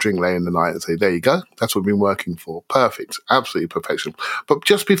a drink late in the night and say, there you go. That's what we've been working for. Perfect. Absolutely perfection. But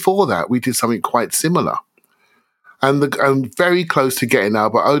just before that, we did something quite similar. And very close to getting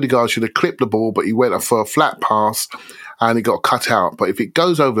out, but Odegaard should have clipped the ball, but he went for a flat pass and it got cut out. But if it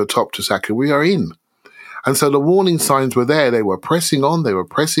goes over the top to Saka, we are in. And so the warning signs were there. They were pressing on,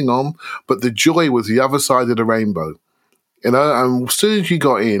 but the joy was the other side of the rainbow. And as soon as you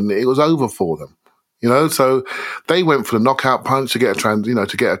got in, it was over for them. So they went for the knockout punch to get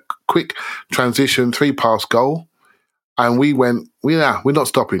a quick transition 3-pass goal. And we went, we're not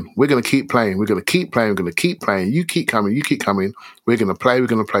stopping. We're going to keep playing. We're going to keep playing. We're going to keep playing. You keep coming. We're going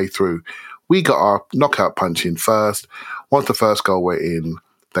to play through. We got our knockout punch in first. Once the first goal went in,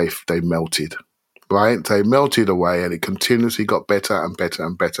 they melted, right? They melted away, and it continuously got better and better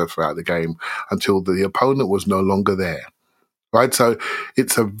and better throughout the game until the opponent was no longer there. Right, so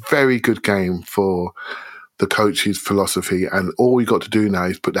it's a very good game for the coach's philosophy, and all we got to do now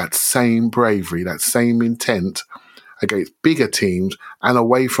is put that same bravery, that same intent against bigger teams and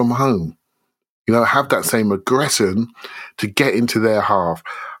away from home. Have that same aggression to get into their half,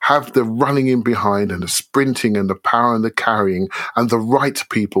 have the running in behind and the sprinting and the power and the carrying and the right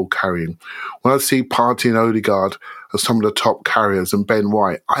people carrying. When I see Partey and Odegaard as some of the top carriers and Ben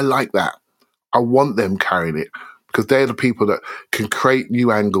White, I like that. I want them carrying it, because they're the people that can create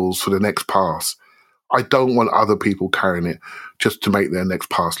new angles for the next pass. I don't want other people carrying it just to make their next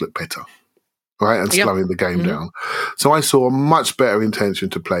pass look better, right? And slowing the game down. So I saw a much better intention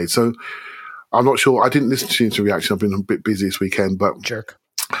to play. So I'm not sure. I didn't listen to your reaction. I've been a bit busy this weekend, but jerk.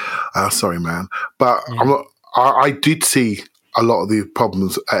 Sorry, man. But I did see a lot of the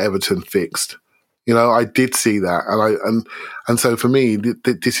problems at Everton fixed. I did see that, and so for me,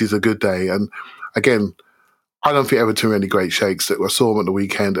 this is a good day. And again, I don't think Everton were any great shakes. I saw them at the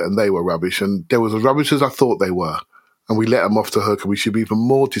weekend and they were rubbish. And they were as rubbish as I thought they were. And we let them off the hook, and we should be even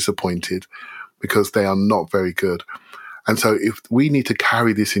more disappointed because they are not very good. And so if we need to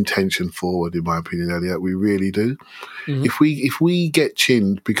carry this intention forward, in my opinion, Elliot, we really do. Mm-hmm. If we get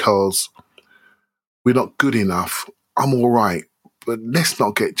chinned because we're not good enough, I'm all right. But let's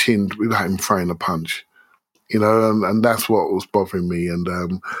not get chinned without him throwing a punch. And that's what was bothering me. And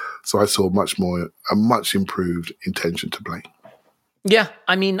so I saw a much improved intention to play. Yeah.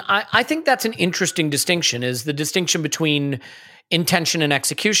 I mean, I think that's an interesting distinction, is the distinction between intention and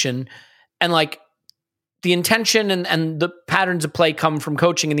execution. And like the intention and the patterns of play come from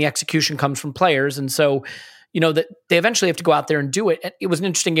coaching and the execution comes from players. And so, that they eventually have to go out there and do it. It was an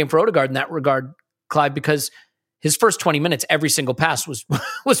interesting game for Odegaard in that regard, Clive, because his first 20 minutes, every single pass was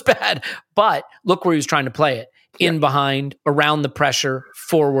bad, but look where he was trying to play it. In behind, around the pressure,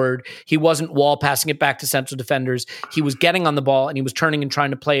 forward. He wasn't wall passing it back to central defenders. He was getting on the ball and he was turning and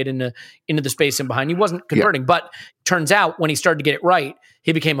trying to play it into the space in behind. He wasn't converting, but turns out when he started to get it right,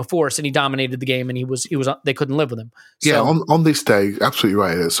 he became a force and he dominated the game, and he was they couldn't live with him. So, on this day, absolutely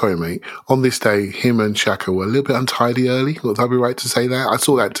right. Sorry, mate. On this day, him and Xhaka were a little bit untidy early. Would I be right to say that? I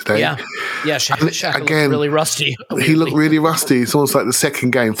saw that today. Yeah. Xhaka again, looked really rusty. He looked really rusty. It's almost like the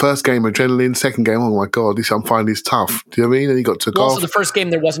second game. First game, adrenaline. Second game, oh my God, I'm finding this tough. Do you know what I mean? And he got took off. Also, the first game,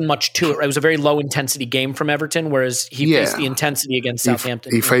 there wasn't much to it. It was a very low intensity game from Everton, whereas he faced the intensity against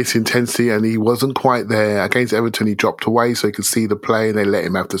Southampton. He faced intensity and he wasn't quite there. Against Everton, he dropped away so he could see the play, and they let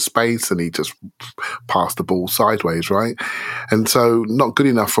him have the space, and he just passed the ball sideways, right? And so not good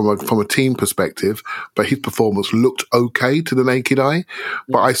enough from a team perspective, but his performance looked okay to the naked eye.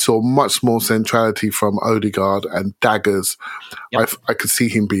 But I saw much more centrality from Odegaard and daggers. Yep. I could see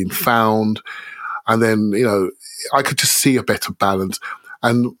him being found. And then, I could just see a better balance.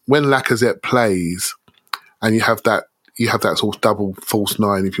 And when Lacazette plays and you have that sort of double false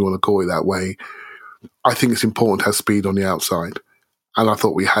nine, if you want to call it that way, I think it's important to have speed on the outside. And I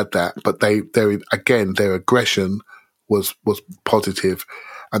thought we had that, but their aggression was positive,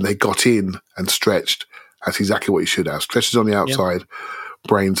 and they got in and stretched. That's exactly what you should have. Stretches on the outside,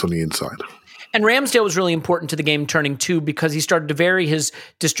 brains on the inside. And Ramsdale was really important to the game turning too, because he started to vary his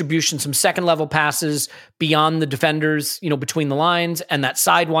distribution, some second level passes beyond the defenders, between the lines, and that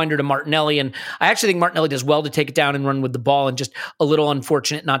sidewinder to Martinelli. And I actually think Martinelli does well to take it down and run with the ball, and just a little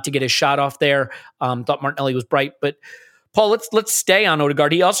unfortunate not to get his shot off there. Thought Martinelli was bright, but Paul, let's stay on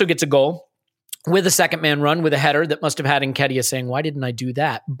Odegaard. He also gets a goal with a second man run with a header that must have had Nketiah saying, "Why didn't I do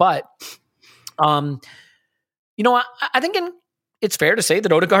that?" But, I think it's fair to say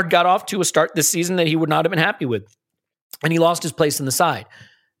that Odegaard got off to a start this season that he would not have been happy with, and he lost his place in the side.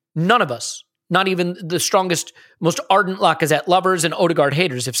 None of us, not even the strongest, most ardent Lacazette lovers and Odegaard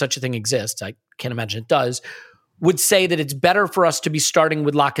haters, if such a thing exists, I can't imagine it does, would say that it's better for us to be starting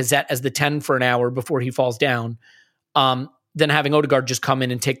with Lacazette as the 10 for an hour before he falls down than having Odegaard just come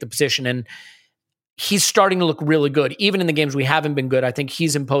in and take the position. And he's starting to look really good. Even in the games we haven't been good, I think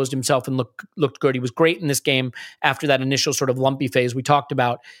he's imposed himself and looked good. He was great in this game after that initial sort of lumpy phase we talked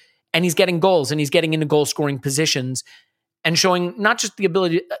about. And he's getting goals, and he's getting into goal-scoring positions and showing not just the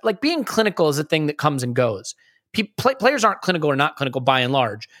ability, like being clinical is a thing that comes and goes. Players aren't clinical or not clinical by and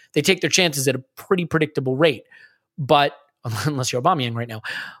large. They take their chances at a pretty predictable rate, but unless you're Aubameyang right now.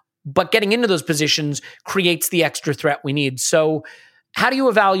 But getting into those positions creates the extra threat we need. So how do you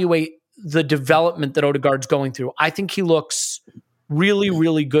evaluate the development that Odegaard's going through? I think he looks really,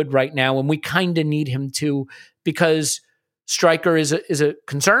 really good right now, and we kind of need him to, because striker is a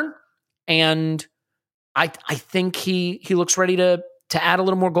concern, and I think he looks ready to add a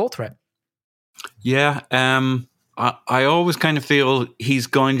little more goal threat. Yeah, I always kind of feel he's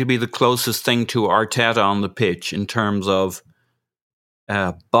going to be the closest thing to Arteta on the pitch in terms of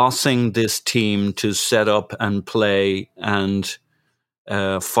bossing this team to set up and play and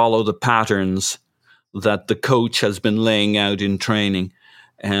follow the patterns that the coach has been laying out in training.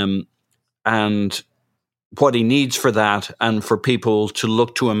 And what he needs for that, and for people to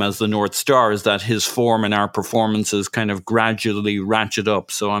look to him as the North Star, is that his form and our performances kind of gradually ratchet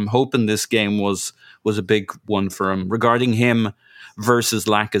up. So I'm hoping this game was a big one for him. Regarding him versus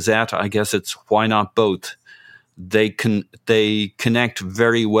Lacazette, I guess it's why not both? They connect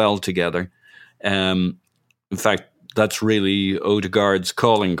very well together. In fact, that's really Odegaard's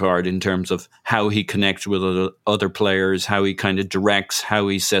calling card in terms of how he connects with other players, how he kind of directs, how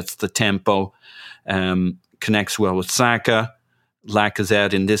he sets the tempo, connects well with Saka.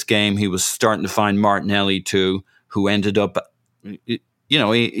 Lacazette in this game, he was starting to find Martinelli too, who ended up,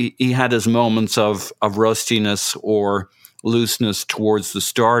 he had his moments of rustiness or looseness towards the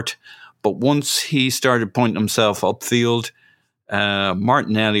start. But once he started pointing himself upfield,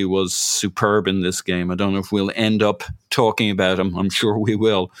 Martinelli was superb in this game. I don't know if we'll end up talking about him. I'm sure we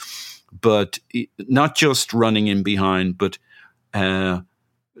will. But not just running in behind, but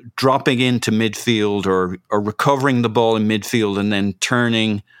dropping into midfield or recovering the ball in midfield and then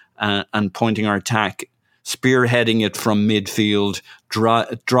turning and pointing our attack, spearheading it from midfield,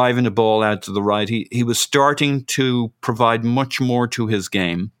 driving the ball out to the right. He was starting to provide much more to his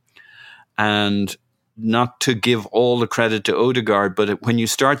game. And not to give all the credit to Odegaard, but when you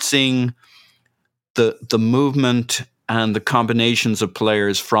start seeing the movement and the combinations of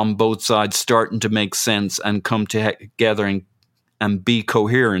players from both sides starting to make sense and come together and be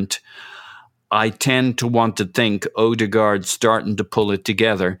coherent, I tend to want to think Odegaard's starting to pull it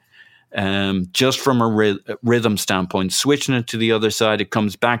together. Just from a rhythm standpoint, switching it to the other side, it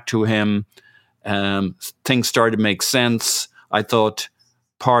comes back to him. Things started to make sense. I thought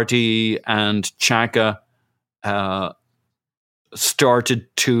Partey and Xhaka started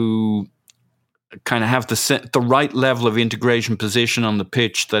to kind of have the right level of integration position on the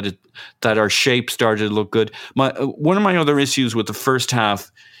pitch, that our shape started to look good. One of my other issues with the first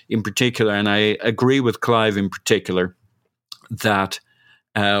half in particular, and I agree with Clive in particular, that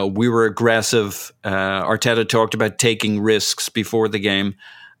we were aggressive. Arteta talked about taking risks before the game,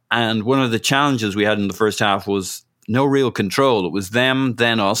 and one of the challenges we had in the first half was no real control. It was them,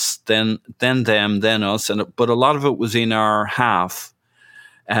 then us, then them, then us. But a lot of it was in our half.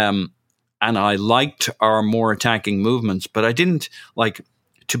 And I liked our more attacking movements, but I didn't like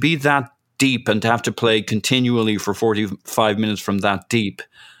to be that deep and to have to play continually for 45 minutes from that deep.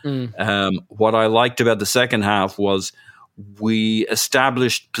 What I liked about the second half was we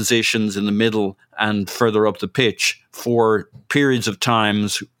established positions in the middle and further up the pitch for periods of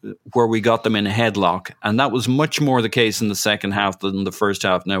times where we got them in a headlock. And that was much more the case in the second half than the first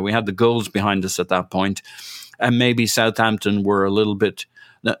half. Now, we had the goals behind us at that point, and maybe Southampton were a little bit,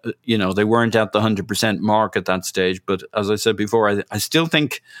 they weren't at the 100% mark at that stage. But as I said before, I still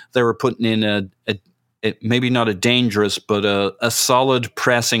think they were putting in maybe not a dangerous, but a solid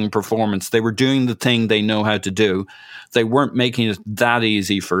pressing performance. They were doing the thing they know how to do. They weren't making it that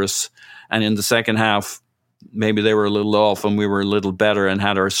easy for us. And in the second half, maybe they were a little off and we were a little better and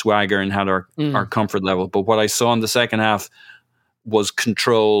had our swagger and had our comfort level. But what I saw in the second half was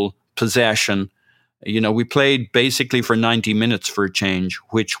control, possession. We played basically for 90 minutes for a change,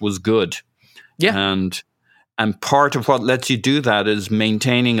 which was good. Yeah. And part of what lets you do that is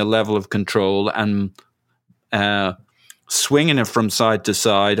maintaining a level of control and swinging it from side to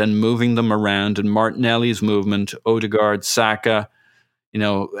side and moving them around. And Martinelli's movement, Odegaard, Saka,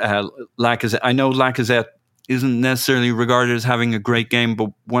 Lacazette. I know Lacazette isn't necessarily regarded as having a great game, but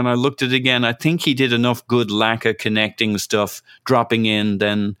when I looked at it again, I think he did enough good Laka connecting stuff, dropping in,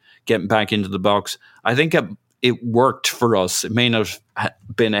 then getting back into the box. I think it worked for us. It may not have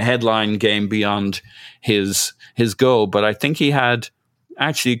been a headline game beyond his goal, but I think he had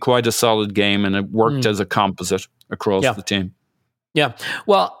actually quite a solid game, and it worked as a composite across the team. Yeah.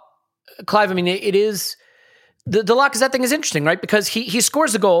 Well, Clive, I mean, it is the Lacazette thing is interesting, right? Because he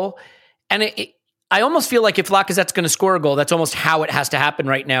scores a goal, and I almost feel like if Lacazette's going to score a goal, that's almost how it has to happen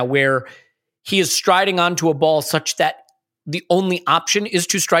right now, where he is striding onto a ball such that the only option is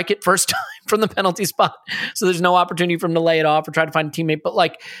to strike it first time from the penalty spot. So there's no opportunity for him to lay it off or try to find a teammate. But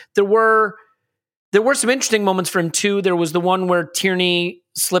like there were some interesting moments for him too. There was the one where Tierney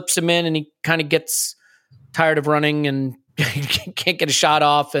slips him in and he kind of gets tired of running and can't get a shot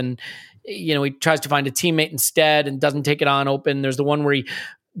off. And, he tries to find a teammate instead and doesn't take it on open. There's the one where he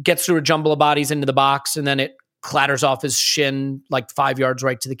gets through a jumble of bodies into the box and then it clatters off his shin like 5 yards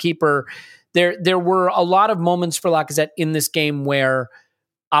right to the keeper. There were a lot of moments for Lacazette in this game where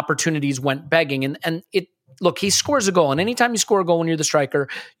opportunities went begging. And look, he scores a goal. And anytime you score a goal when you're the striker,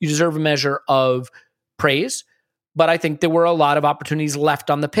 you deserve a measure of praise. But I think there were a lot of opportunities left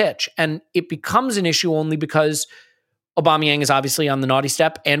on the pitch. And it becomes an issue only because Aubameyang is obviously on the naughty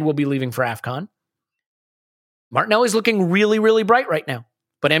step and will be leaving for AFCON. Martinelli's looking really, really bright right now.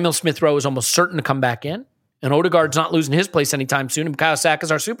 But Emil Smith-Rowe is almost certain to come back in. And Odegaard's not losing his place anytime soon. And Bukayo Saka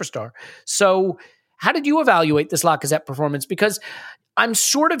is our superstar. So how did you evaluate this Lacazette performance? Because I'm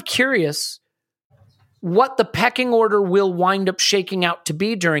sort of curious what the pecking order will wind up shaking out to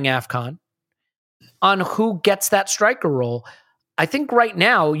be during AFCON on who gets that striker role. I think right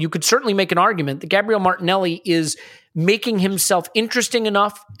now you could certainly make an argument that Gabriel Martinelli is making himself interesting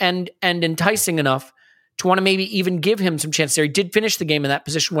enough and enticing enough to want to maybe even give him some chance there. He did finish the game in that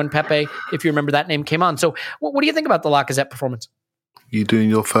position when Pepe, if you remember that name, came on. So what do you think about the Lacazette performance? You doing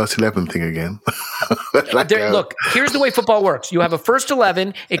your first 11 thing again? Look, here's the way football works. You have a first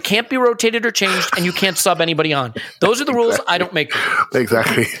 11. It can't be rotated or changed, and you can't sub anybody on. Those are the rules. I don't make them.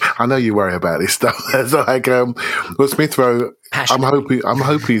 Exactly. I know you worry about this stuff. So like, Smith-Rowe, I'm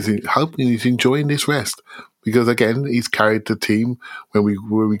hoping he's enjoying this rest because again, he's carried the team when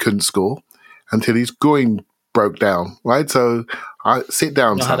we couldn't score until his groin broke down. Right. So sit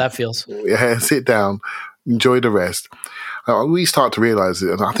down. Know how that feels. Yeah, sit down. Enjoy the rest. We start to realise it,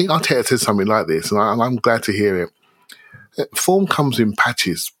 and I think Arteta said something like this, and I'm glad to hear it. Form comes in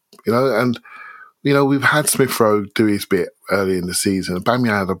patches, and we've had Smith-Rowe do his bit early in the season.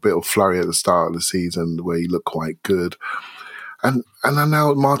 Aubameyang had a bit of flurry at the start of the season where he looked quite good, and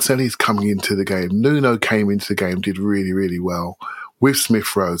now Martinelli's coming into the game. Nuno came into the game, did really, really well with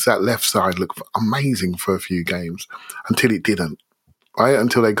Smith-Rowe. So that left side looked amazing for a few games until it didn't. Right,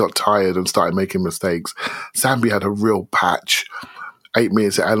 until they got tired and started making mistakes. Zambi had a real patch. 8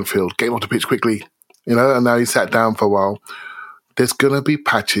 minutes at Anfield, get him off the pitch quickly, and now he sat down for a while. There's going to be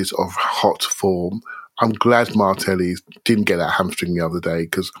patches of hot form. I'm glad Martinelli didn't get that hamstring the other day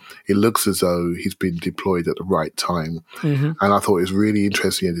because it looks as though he's been deployed at the right time. Mm-hmm. And I thought it was really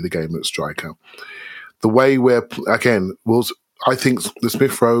interesting into the game at striker. The way I think the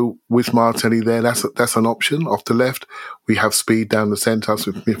Smith-Rowe with Martinelli there, that's an option off the left. We have speed down the centre,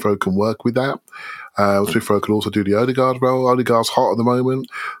 so Smith-Rowe can work with that. Smith-Rowe can also do the Odegaard role. Odegaard's hot at the moment.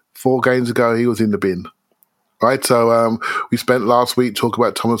 4 games ago, he was in the bin. Right, so we spent last week talking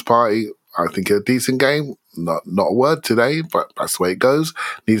about Thomas Partey. I think a decent game. Not a word today, but that's the way it goes.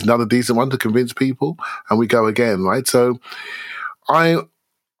 Needs another decent one to convince people, and we go again, right? So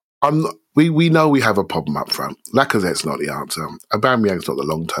We know we have a problem up front. Lacazette's not the answer. Aubameyang's not the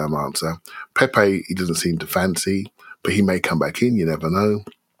long-term answer. Pepe, he doesn't seem to fancy, but he may come back in. You never know.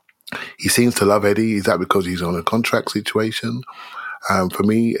 He seems to love Eddie. Is that because he's on a contract situation? For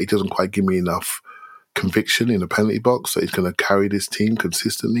me, he doesn't quite give me enough conviction in the penalty box that he's going to carry this team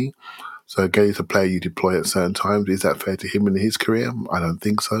consistently. So again, he's a player you deploy at certain times. Is that fair to him in his career? I don't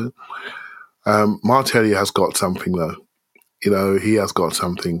think so. Martinelli has got something, though. He has got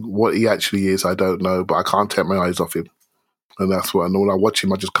something. What he actually is, I don't know, but I can't take my eyes off him. And that's what. And when I watch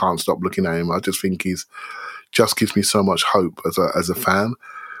him, I just can't stop looking at him. I just think he's just gives me so much hope as a fan.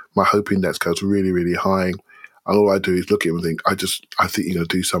 My hope index goes really, really high. And all I do is look at him and think, I think you're going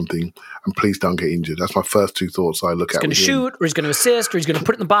to do something, and please don't get injured. That's my first two thoughts I look at. He's going to shoot, or he's going to assist, or he's going to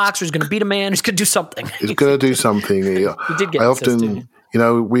put it in the box, or he's going to beat a man, or he's going to do something. He's going to do something. He did get assisted.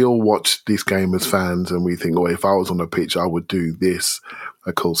 We all watch this game as fans, and we think, if I was on the pitch, I would do this.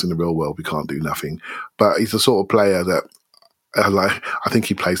 Of course, in the real world, we can't do nothing. But he's the sort of player that, I think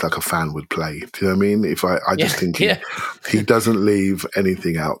he plays like a fan would play. Do you know what I mean? I just think he doesn't leave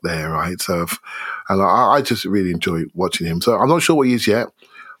anything out there, right? So, I just really enjoy watching him. So I'm not sure what he is yet,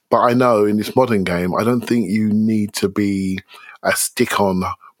 but I know in this modern game, I don't think you need to be a stick-on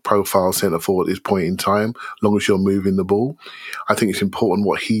profile centre forward at this point in time, as long as you're moving the ball. I think it's important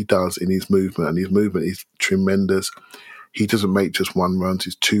what he does in his movement, and his movement is tremendous. He doesn't make just one run,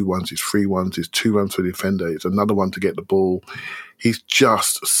 it's 2 runs, it's 3 runs, it's 2 runs for the defender, it's another one to get the ball. He's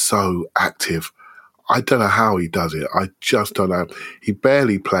just so active. I don't know how he does it. I just don't know. He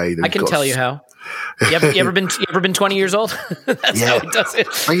barely played. I can tell you how. You ever been 20 years old? That's how he does it.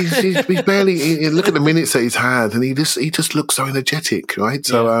 He's barely. Look at the minutes that he's had, and he just looks so energetic, right?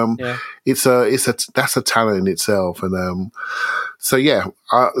 So that's a talent in itself, and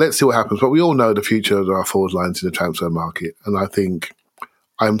let's see what happens. But we all know the future of our forward lines in the transfer market, and I think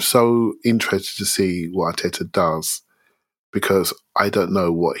I'm so interested to see what Arteta does, because I don't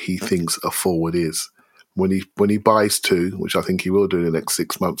know what he thinks a forward is. When he buys 2, which I think he will do in the next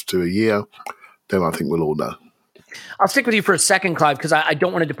 6 months to a year, then I think we'll all know. I'll stick with you for a second, Clive, because I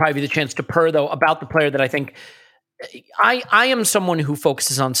don't want to deprive you the chance to purr, though, about the player that I think I am someone who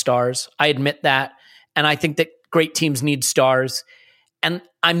focuses on stars. I admit that. And I think that great teams need stars. And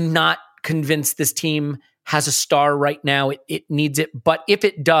I'm not convinced this team has a star right now. It needs it. But if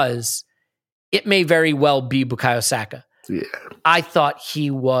it does, it may very well be Bukayo Saka. Yeah. I thought he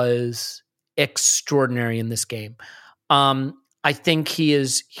was extraordinary in this game. I think he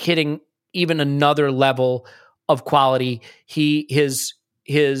is hitting even another level of quality. His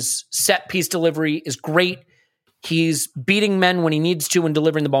set piece delivery is great. He's beating men when he needs to and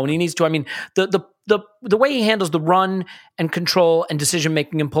delivering the ball when he needs to. I mean, the way he handles the run and control and decision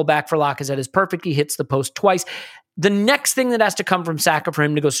making and pull back for Lacazette is perfect. He hits the post twice. The next thing that has to come from Saka for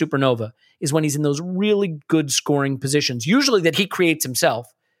him to go supernova is when he's in those really good scoring positions, usually that he creates himself,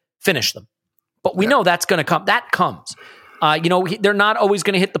 finish them. But we know that's going to come. That comes. They're not always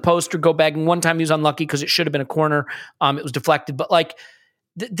going to hit the post or go begging. One time he was unlucky because it should have been a corner. It was deflected. But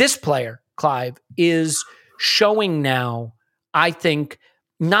this player, Clive, is showing now, I think,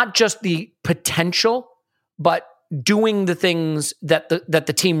 not just the potential, but doing the things that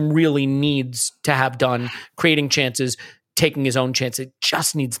the team really needs to have done, creating chances, taking his own chance. It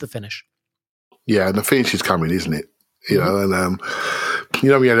just needs the finish. Yeah, and the finish is coming, isn't it? I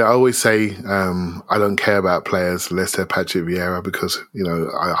always say I don't care about players unless they're Patrick Vieira, because,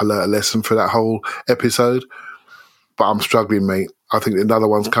 I learned a lesson for that whole episode. But I'm struggling, mate. I think another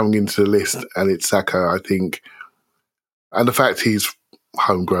one's coming into the list, and it's Saka, I think. And the fact he's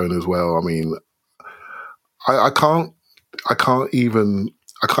homegrown as well. I mean, I can't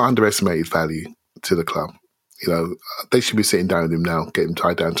underestimate his value to the club. They should be sitting down with him now, get him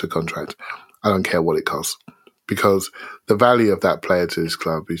tied down to a contract. I don't care what it costs, because the value of that player to this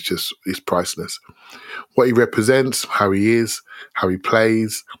club is priceless. What he represents, how he is, how he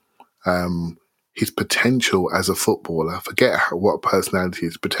plays, his potential as a footballer, forget what personality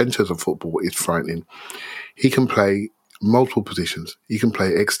is, potential as a footballer is frightening. He can play multiple positions. He can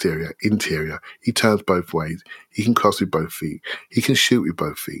play exterior, interior. He turns both ways. He can cross with both feet. He can shoot with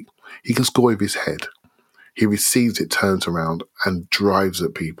both feet. He can score with his head. He receives it, turns around, and drives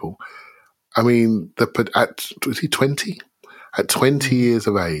at people. I mean, was he 20? At 20 years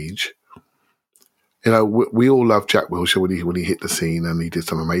of age, we all love Jack Wilshere when he hit the scene, and he did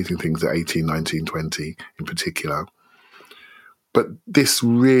some amazing things at 18, 19, 20 in particular. But this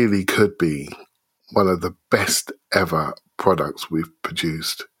really could be one of the best ever products we've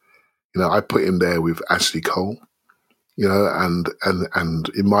produced. I put him there with Ashley Cole, and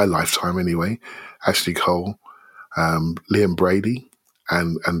in my lifetime anyway, Ashley Cole, Liam Brady,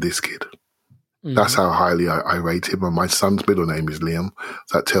 and this kid. Mm-hmm. That's how highly I rate him. And my son's middle name is Liam.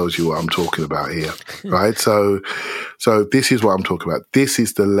 That tells you what I'm talking about here, right? So this is what I'm talking about. This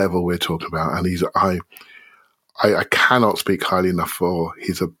is the level we're talking about. And I cannot speak highly enough for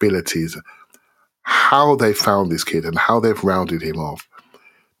his abilities, how they found this kid and how they've rounded him off.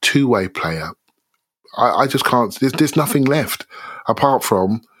 Two-way player. I just can't. There's nothing left apart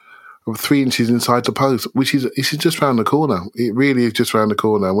from 3 inches inside the post, which is just round the corner. It really is just round the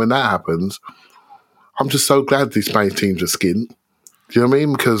corner. When that happens, I'm just so glad these Spanish teams are skint. Do you know what I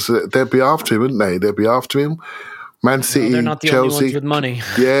mean? Because they'd be after him, wouldn't they? They'd be after him. Man City, they're not the Chelsea, only ones with money.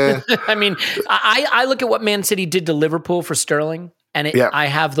 Yeah. I mean, I look at what Man City did to Liverpool for Sterling, and I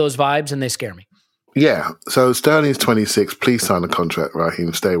have those vibes, and they scare me. Yeah. So Sterling's 26. Please sign a contract,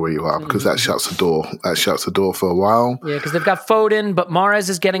 Raheem. Stay where you are, because that shuts the door. That shuts the door for a while. Yeah, because they've got Foden, but Mahrez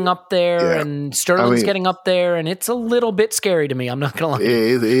is getting up there, and Sterling's getting up there, and it's a little bit scary to me. I'm not going to lie.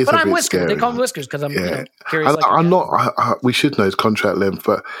 It is but a I'm bit Whiskers. scary. They call me Whiskers because I'm curious. I'm not. We should know his contract length,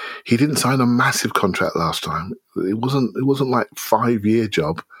 but he didn't sign a massive contract last time. It wasn't like 5-year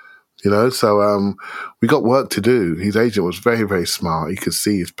job. So we got work to do. His agent was very, very smart. He could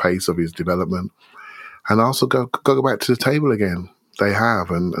see his pace of his development. And also go back to the table again. They have,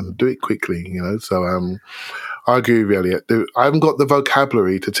 and do it quickly, So I agree with Elliot. I haven't got the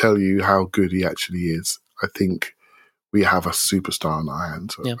vocabulary to tell you how good he actually is. I think we have a superstar on our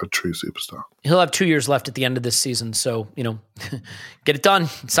hands, a true superstar. He'll have 2 years left at the end of this season. So, get it done.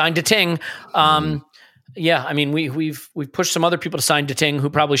 Sign to Ting. Yeah, I mean, we've pushed some other people to sign to Ting who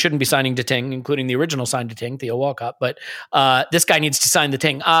probably shouldn't be signing to Ting, including the original sign to Ting, Theo Walcott. But this guy needs to sign the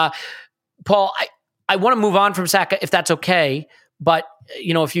Ting. Paul, I want to move on from Saka if that's okay. But,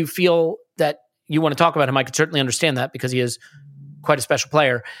 if you feel that you want to talk about him, I could certainly understand that because he is quite a special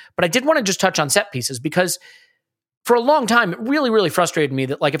player. But I did want to just touch on set pieces because for a long time, it really, really frustrated me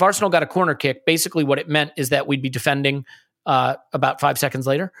that, like, if Arsenal got a corner kick, basically what it meant is that we'd be defending about 5 seconds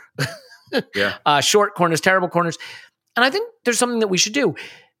later. Short corners, terrible corners. And I think there's something that we should do.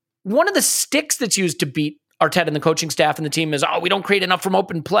 One of the sticks that's used to beat Arteta and the coaching staff and the team is, we don't create enough from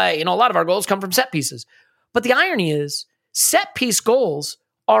open play. A lot of our goals come from set pieces. But the irony is set piece goals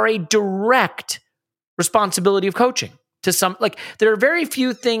are a direct responsibility of coaching to some, there are very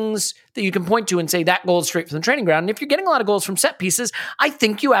few things that you can point to and say that goal is straight from the training ground. And if you're getting a lot of goals from set pieces, I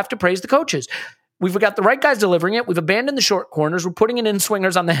think you have to praise the coaches. We've got the right guys delivering it. We've abandoned the short corners. We're putting it in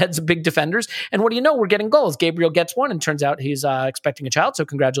swingers on the heads of big defenders. And what do you know? We're getting goals. Gabriel gets one, and turns out he's expecting a child. So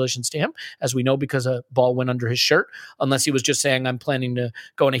congratulations to him, as we know, because a ball went under his shirt. Unless he was just saying, I'm planning to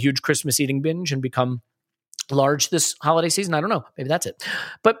go on a huge Christmas eating binge and become large this holiday season. I don't know. Maybe that's it.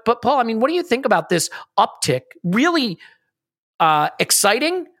 But Paul, I mean, what do you think about this uptick? Really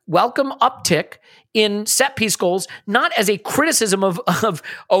exciting, welcome uptick in set piece goals, not as a criticism of,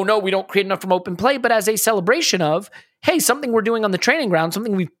 oh no, we don't create enough from open play, but as a celebration of, hey, something we're doing on the training ground,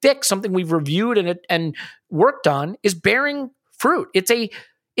 something we've fixed, something we've reviewed and worked on is bearing fruit. It's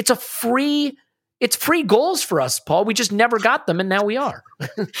free goals for us, Paul. We just never got them, and now we are.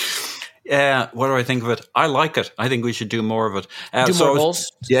 Yeah, what do I think of it? I like it. I think we should do more of it. More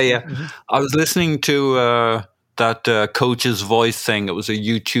goals? Yeah. Mm-hmm. I was listening to that Coach's Voice thing. It was a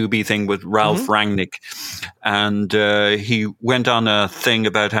YouTube-y thing with Ralph Rangnick. And he went on a thing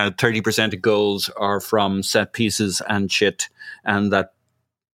about how 30% of goals are from set pieces and shit. And that,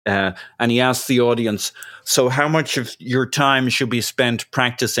 and he asked the audience, so how much of your time should be spent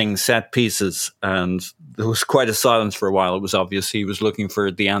practicing set pieces? And there was quite a silence for a while. It was obvious he was looking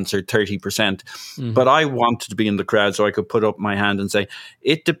for the answer 30%. Mm-hmm. But I wanted to be in the crowd so I could put up my hand and say,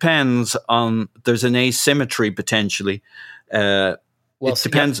 it depends on, there's an asymmetry potentially. It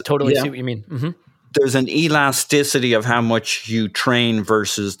depends. Yeah, totally see what you mean. Mm-hmm. There's an elasticity of how much you train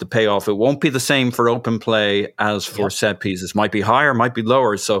versus the payoff. It won't be the same for open play as for set pieces. Might be higher, might be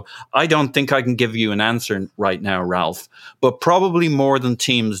lower. So I don't think I can give you an answer right now, Ralph, but probably more than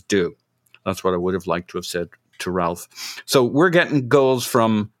teams do. That's what I would have liked to have said to Ralph. So we're getting goals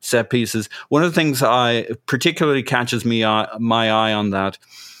from set pieces. One of the things I particularly catches my eye on that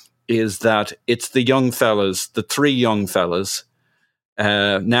is that it's the young fellas, the 3 young fellas,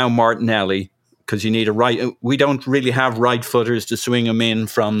 now Martinelli, because you need we don't really have right footers to swing them in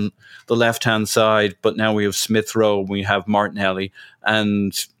from the left-hand side, but now we have Smith Rowe, we have Martinelli,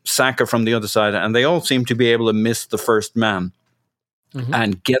 and Saka from the other side, and they all seem to be able to miss the first man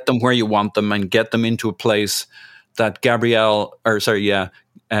and get them where you want them and get them into a place that Gabriel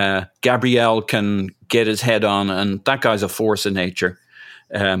can get his head on, and that guy's a force of nature.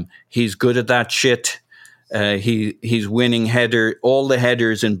 He's good at that shit. He's winning all the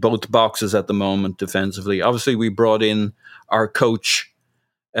headers in both boxes at the moment defensively. Obviously, we brought in our coach,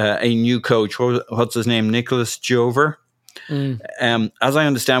 a new coach. What's his name? Nicholas Jover. As I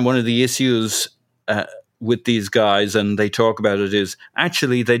understand, one of the issues with these guys, and they talk about it, is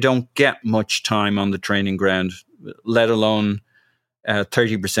actually they don't get much time on the training ground, let alone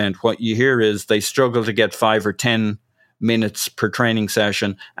 30%. What you hear is they struggle to get 5 or 10 minutes per training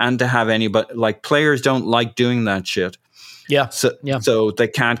session, and to have anybody, like, players don't like doing that shit. Yeah. So they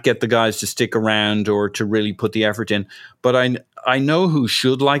can't get the guys to stick around or to really put the effort in. But I know who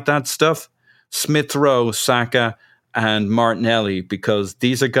should like that stuff. Smith Rowe, Saka, and Martinelli, because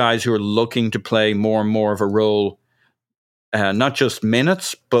these are guys who are looking to play more and more of a role, not just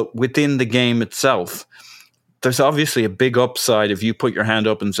minutes, but within the game itself. There's obviously a big upside if you put your hand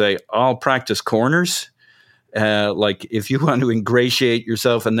up and say, I'll practice corners. Like if you want to ingratiate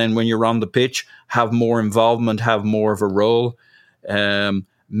yourself and then when you're on the pitch, have more involvement, have more of a role.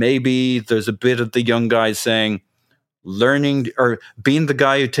 Maybe there's a bit of the young guys saying, learning or being the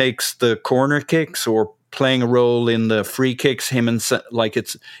guy who takes the corner kicks or playing a role in the free kicks,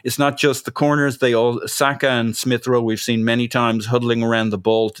 it's not just the corners. Saka and Smith Rowe, we've seen many times huddling around the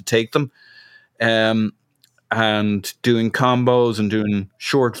ball to take them, and doing combos and doing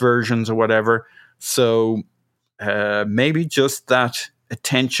short versions or whatever. So maybe just that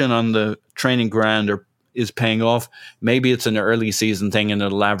attention on the training ground is paying off. Maybe it's an early season thing and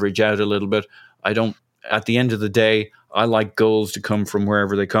it'll average out a little bit. At the end of the day, I like goals to come from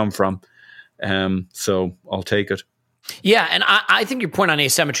wherever they come from. So I'll take it. Yeah, and I think your point on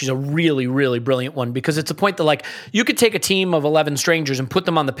asymmetry is a really, really brilliant one, because it's a point that, like, you could take a team of 11 strangers and put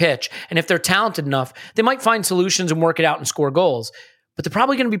them on the pitch, and if they're talented enough, they might find solutions and work it out and score goals, but they're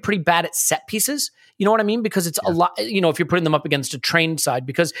probably going to be pretty bad at set pieces. You know what I mean? Because it's a lot, if you're putting them up against a trained side,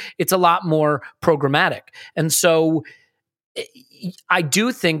 because it's a lot more programmatic. And so I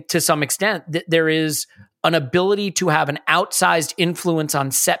do think to some extent that there is an ability to have an outsized influence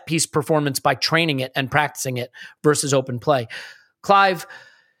on set piece performance by training it and practicing it versus open play. Clive,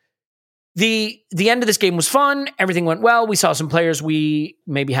 the end of this game was fun. Everything went well. We saw some players we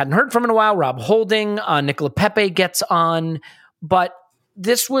maybe hadn't heard from in a while. Rob Holding, Nicola Pepe gets on, but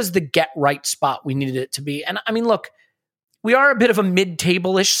this was the get right spot we needed it to be. And I mean, look, we are a bit of a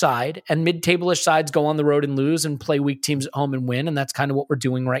mid-table-ish side, and mid-table-ish sides go on the road and lose and play weak teams at home and win, and that's kind of what we're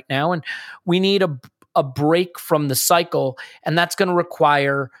doing right now. And we need a break from the cycle, and that's going to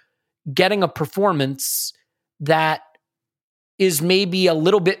require getting a performance that is maybe a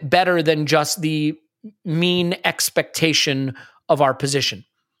little bit better than just the mean expectation of our position.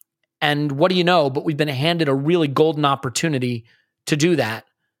 And what do you know, but we've been handed a really golden opportunity to do that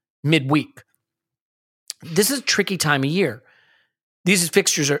midweek. This is a tricky time of year. These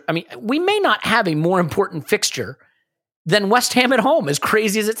fixtures we may not have a more important fixture than West Ham at home, as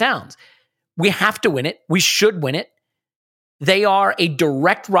crazy as it sounds. We have to win it. We should win it. They are a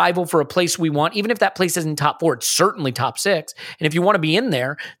direct rival for a place we want, even if that place isn't top 4, it's certainly top 6. And if you want to be in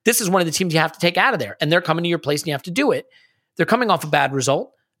there, this is one of the teams you have to take out of there. And they're coming to your place and you have to do it. They're coming off a bad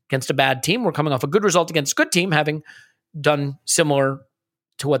result against a bad team. We're coming off a good result against a good team, having done similar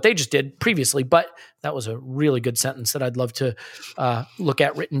to what they just did previously. But that was a really good sentence that I'd love to look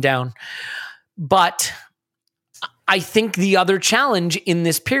at written down. But I think the other challenge in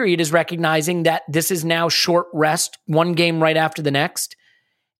this period is recognizing that this is now short rest, one game right after the next.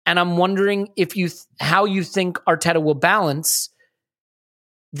 And I'm wondering how you think Arteta will balance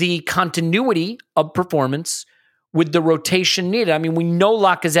the continuity of performance with the rotation needed. I mean, we know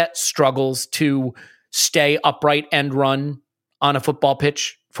Lacazette struggles to stay upright and run on a football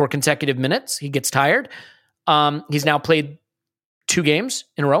pitch for consecutive minutes. He gets tired. He's now played 2 games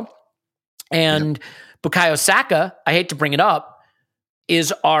in a row. And Bukayo Saka, I hate to bring it up,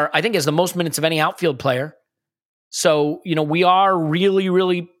 is the most minutes of any outfield player. So, we are really,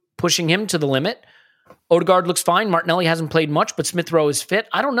 really pushing him to the limit. Odegaard looks fine. Martinelli hasn't played much, but Smith Rowe is fit.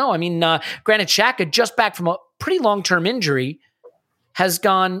 I don't know. I mean, granted, Xhaka, just back from a pretty long-term injury, has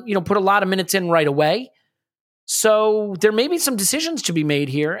gone, put a lot of minutes in right away. So there may be some decisions to be made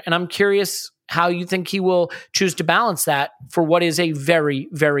here, and I'm curious how you think he will choose to balance that for what is a very,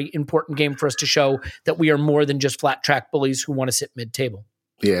 very important game for us to show that we are more than just flat track bullies who want to sit mid-table.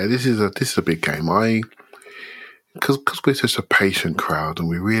 Yeah, this is a big game. Because we're such a patient crowd and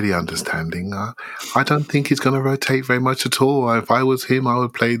we're really understanding, I don't think he's going to rotate very much at all. If I was him, I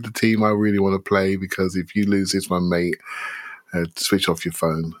would play the team I really want to play, because if you lose this one, mate, switch off your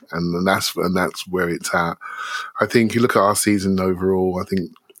phone, and that's where it's at. I think you look at our season overall, I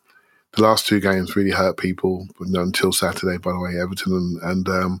think the last 2 games really hurt people, until Saturday, by the way, Everton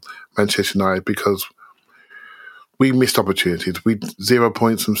and Manchester United, because we missed opportunities. 0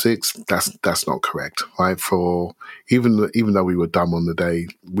 points from 6. That's not correct, right? For even though we were dumb on the day,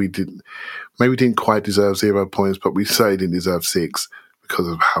 we didn't quite deserve 0 points, but we certainly didn't deserve 6 because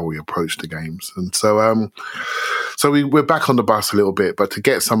of how we approached the games. And so we're back on the bus a little bit, but to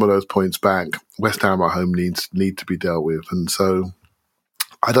get some of those points back, West Ham at home need to be dealt with. And so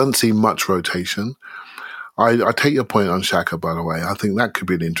I don't see much rotation. I take your point on Xhaka, by the way. I think that could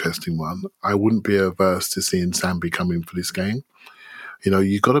be an interesting one. I wouldn't be averse to seeing Sambi come in for this game.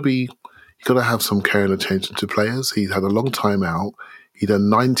 You've got to have some care and attention to players. He's had a long time out. He done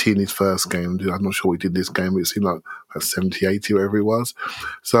 90 in his first game. I'm not sure what he did this game, but it seemed like 70, 80, whatever it was.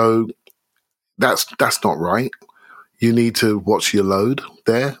 So that's not right. You need to watch your load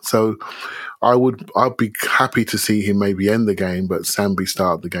there. So I'd be happy to see him maybe end the game, but Sambi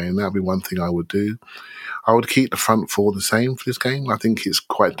start the game. That'd be one thing I would do. I would keep the front four the same for this game. I think it's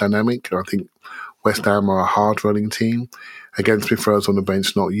quite dynamic. I think West Ham are a hard-running team. Again, Smith Rowe's on the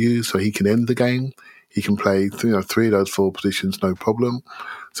bench, not used, so he can end the game. He can play three of those four positions, no problem.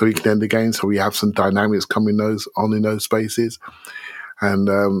 So he can end the game. So we have some dynamics coming in those spaces. And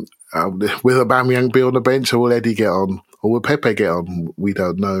will Aubameyang be on the bench, or will Eddie get on, or will Pepe get on? We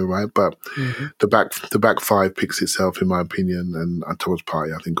don't know, right? But the back five picks itself, in my opinion, and Thomas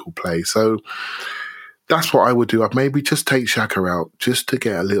Partey, I think, will play. So that's what I would do. I'd maybe just take Xhaka out just to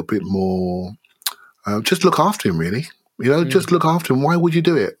get a little bit more. Just look after him, really. Just look after him. Why would you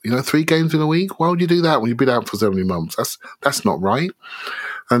do it? 3 games in a week? Why would you do that when you've been out for so many months? That's not right.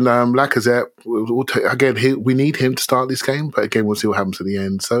 And Lacazette, we need him to start this game, but again, we'll see what happens at the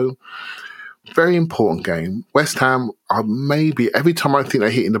end. So, very important game. West Ham are maybe, every time I think they're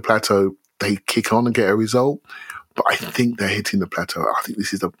hitting the plateau, they kick on and get a result. But I think they're hitting the plateau. I think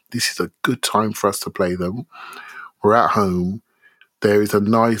this is a good time for us to play them. We're at home. There is a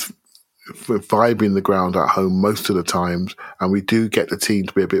nice vibe in the ground at home most of the times, and we do get the team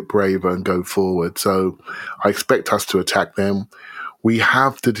to be a bit braver and go forward. So I expect us to attack them. We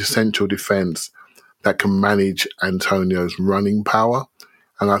have the central defence that can manage Antonio's running power,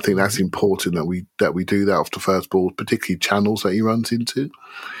 and I think that's important that we do that off the first ball, particularly channels that he runs into.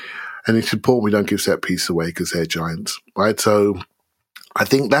 And it's important we don't give set pieces away because they're giants, right? So I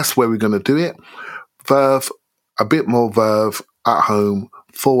think that's where we're going to do it. A bit more verve at home,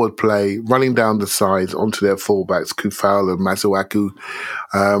 forward play, running down the sides onto their fullbacks, Kufal and Masuaku.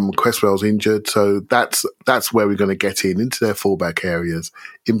 Cresswell's injured, so that's where we're going to get into their fullback areas,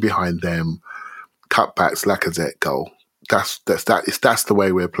 in behind them, cutbacks, Lacazette goal. That's the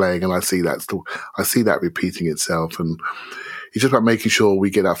way we're playing, and I see that repeating itself. And it's just about making sure we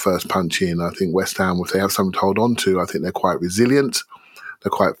get our first punch in. I think West Ham, if they have something to hold on to, I think they're quite resilient.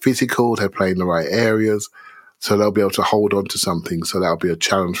 They're quite physical. They're playing the right areas. So they'll be able to hold on to something. So that'll be a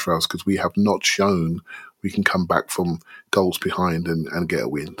challenge for us because we have not shown we can come back from goals behind and get a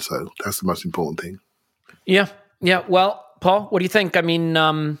win. So that's the most important thing. Yeah. Well, Paul, what do you think? I mean,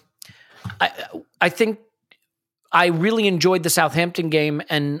 I think I really enjoyed the Southampton game,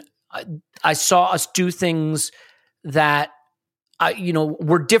 and I saw us do things that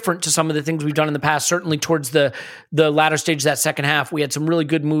were different to some of the things we've done in the past. Certainly towards the latter stage of that second half, we had some really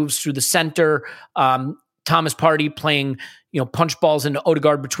good moves through the center. Thomas Partey playing, punch balls into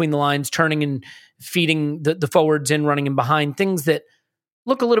Odegaard between the lines, turning and feeding the forwards in, running in behind, things that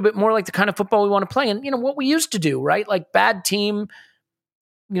look a little bit more like the kind of football we want to play. And, what we used to do, right? Like bad team,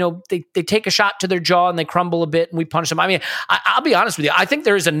 they take a shot to their jaw and they crumble a bit and we punish them. I mean, I'll be honest with you. I think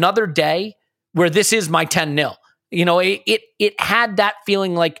there is another day where this is my 10-0. It had that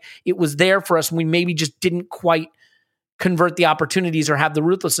feeling like it was there for us and we maybe just didn't quite convert the opportunities or have the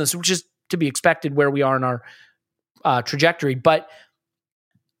ruthlessness, which is to be expected where we are in our trajectory. But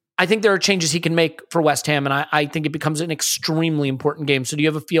I think there are changes he can make for West Ham, and I think it becomes an extremely important game. So do you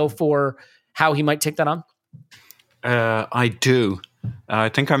have a feel for how he might take that on? I do. I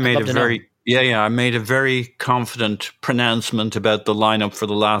think I made I made a very confident pronouncement about the lineup for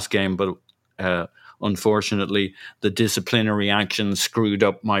the last game, but unfortunately the disciplinary action screwed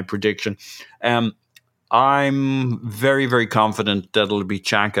up my prediction. I'm very, very confident that it'll be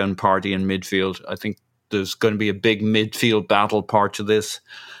Xhaka and Partey in midfield. I think there's going to be a big midfield battle part to this.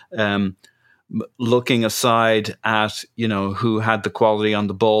 Looking aside at, who had the quality on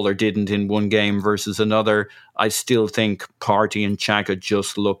the ball or didn't in one game versus another, I still think Partey and Xhaka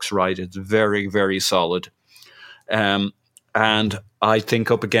just looks right. It's very, very solid. And I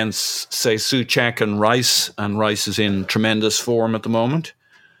think up against, say, Souček and Rice is in tremendous form at the moment.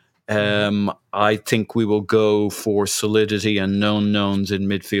 I think we will go for solidity and known knowns in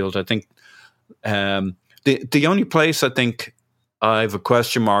midfield. I think the only place I think I have a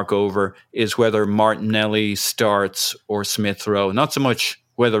question mark over is whether Martinelli starts or Smith Rowe. Not so much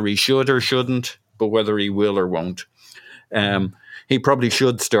whether he should or shouldn't, but whether he will or won't. He probably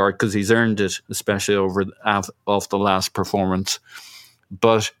should start because he's earned it, especially off the last performance.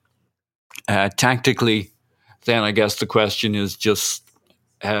 But tactically, then I guess the question is just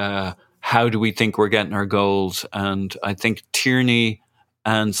how do we think we're getting our goals? And I think Tierney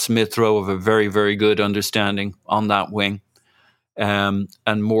and Smith Rowe have a very, very good understanding on that wing, and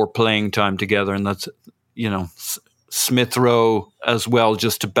more playing time together. And that's, Smith Rowe as well,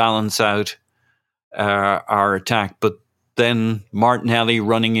 just to balance out our attack. But then Martinelli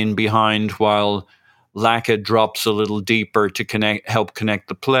running in behind while Laka drops a little deeper to help connect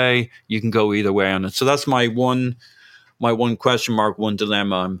the play. You can go either way on it. So that's my one question mark, one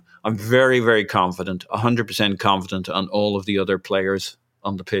dilemma. I'm very, very confident, 100% confident on all of the other players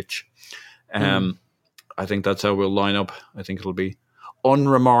on the pitch. I think that's how we'll line up. I think it'll be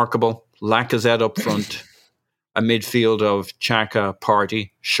unremarkable. Lacazette up front, a midfield of Xhaka,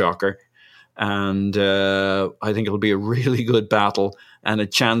 Partey, shocker. And I think it'll be a really good battle and a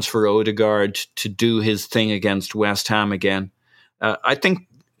chance for Odegaard to do his thing against West Ham again. I think,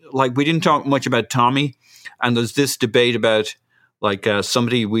 we didn't talk much about Tommy, and there's this debate about,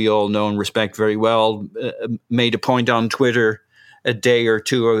 somebody we all know and respect very well made a point on Twitter a day or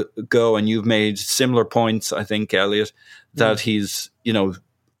two ago, and you've made similar points, I think, Elliot, that he's,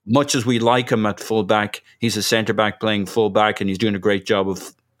 much as we like him at fullback, he's a centre-back playing fullback, and he's doing a great job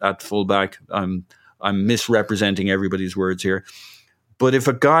at fullback. I'm misrepresenting everybody's words here. But if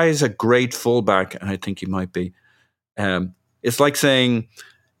a guy is a great fullback, and I think he might be, it's like saying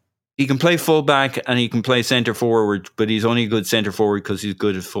he can play fullback and he can play centre forward, but he's only a good centre forward because he's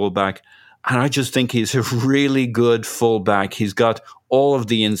good at fullback. And I just think he's a really good fullback. He's got all of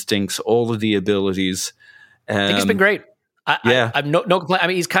the instincts, all of the abilities. I think he's been great. I've no complaint. I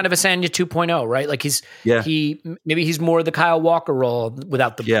mean, he's kind of a Sanya 2.0, right? Like maybe he's more the Kyle Walker role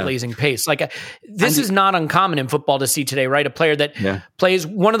without the blazing pace. This is not uncommon in football to see today, right? A player that plays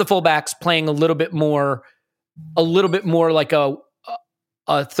one of the fullbacks playing a little bit more like a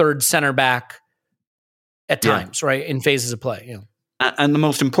third center back at times, right? In phases of play. And the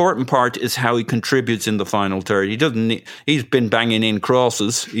most important part is how he contributes in the final third. He's been banging in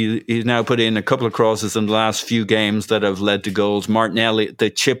crosses. He's now put in a couple of crosses in the last few games that have led to goals. Martinelli, the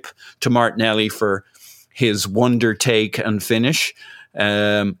chip to Martinelli for his wonder take and finish.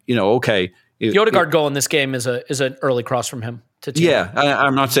 Okay. The Odegaard goal in this game is an early cross from him.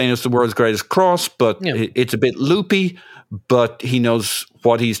 I'm not saying it's the world's greatest cross, but it's a bit loopy. But he knows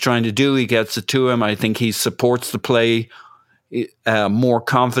what he's trying to do. He gets it to him. I think he supports the play more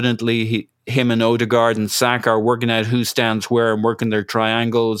confidently. Him and Odegaard and Saka are working out who stands where and working their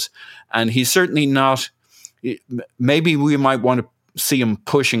triangles. And he's certainly not. Maybe we might want to see him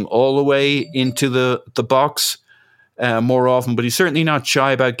pushing all the way into the box more often, but he's certainly not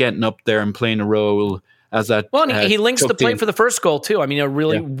shy about getting up there and playing a role as that. Well, and he links the play for the first goal too. I mean, a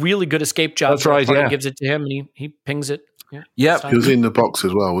really good escape job. That's right. He gives it to him and he pings it. Yeah, he was in the box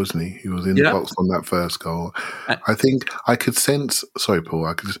as well, wasn't he? He was in the box on that first goal. I think I could sense. Sorry,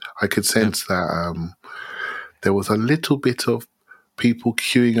 Paul. I could sense that there was a little bit of people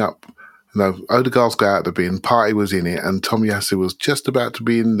queuing up. Odegaard's got out the bin. Partey was in it, and Tomiyasu was just about to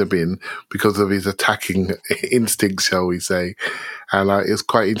be in the bin because of his attacking instincts, shall we say? And it's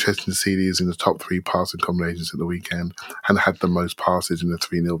quite interesting to see these in the top 3 passing combinations at the weekend, and had the most passes in the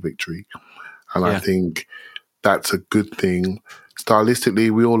 3-0 victory. And I think that's a good thing.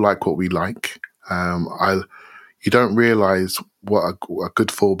 Stylistically, we all like what we like. You don't realise what a good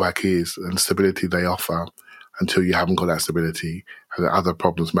fullback is and stability they offer until you haven't got that stability, and other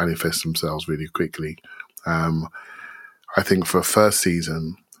problems manifest themselves really quickly. I think for a first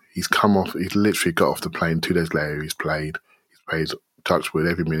season, he's literally got off the plane 2 days later. He's played touchwood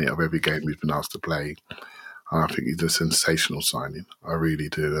every minute of every game he's been asked to play. And I think he's a sensational signing. I really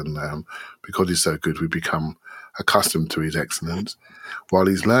do. And because he's so good, we become accustomed to his excellence while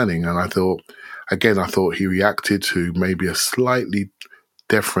he's learning. And I thought he reacted to maybe a slightly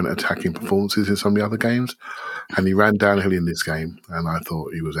different attacking performances in some of the other games. And he ran downhill in this game. And I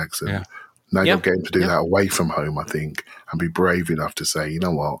thought he was excellent. Yeah. Now you're getting to do that away from home, I think, and be brave enough to say, you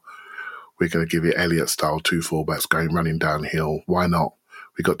know what, we're going to give it Elliott style 2 fullbacks running downhill. Why not?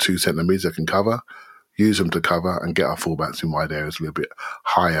 We've got 2 centre mids that can cover. Use them to cover and get our fullbacks in wide areas a little bit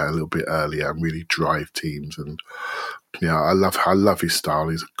higher, a little bit earlier, and really drive teams. And I love his style.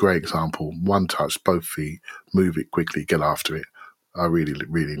 He's a great example. 1 touch, both feet, move it quickly, get after it. I really,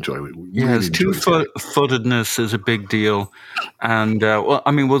 really enjoy it. His 2-footedness is a big deal, and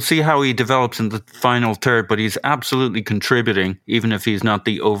we'll see how he develops in the final third. But he's absolutely contributing, even if he's not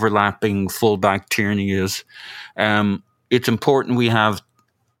the overlapping fullback Tierney is. It's important we have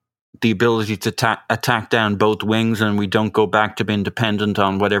the ability to attack down both wings, and we don't go back to being dependent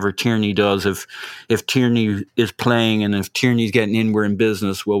on whatever Tierney does. If Tierney is playing and if Tierney's getting in, we're in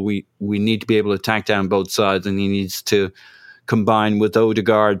business. Well, we need to be able to attack down both sides, and he needs to combine with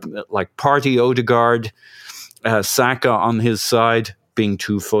Odegaard, like Partey, Odegaard, Saka on his side. being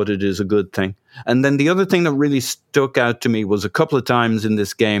 2-footed is a good thing. And then the other thing that really stuck out to me was a couple of times in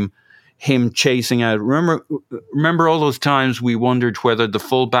this game, him chasing out. Remember all those times we wondered whether the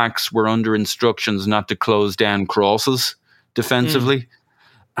fullbacks were under instructions not to close down crosses defensively?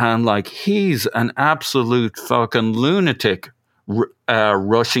 And like, he's an absolute fucking lunatic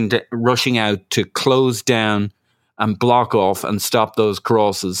rushing out to close down and block off and stop those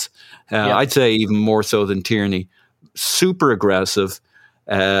crosses. I'd say even more so than Tierney. Super aggressive.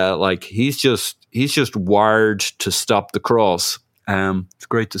 Like, he's just wired to stop the cross. It's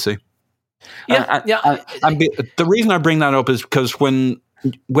great to see. The reason I bring that up is because when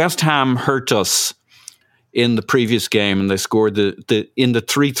West Ham hurt us in the previous game and they scored in the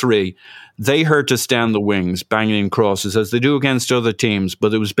 3-3, they hurt us down the wings, banging in crosses as they do against other teams.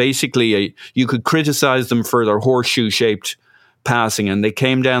 But it was basically you could criticize them for their horseshoe-shaped passing, and they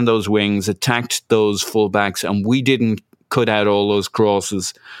came down those wings, attacked those fullbacks, and we didn't cut out all those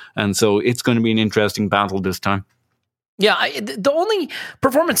crosses. And so it's going to be an interesting battle this time. Yeah, the only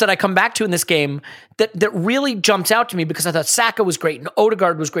performance that I come back to in this game that really jumps out to me, because I thought Saka was great and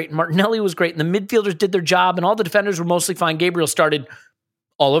Odegaard was great and Martinelli was great and the midfielders did their job and all the defenders were mostly fine. Gabriel started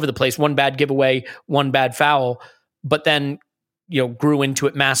all over the place, one bad giveaway, one bad foul, but then grew into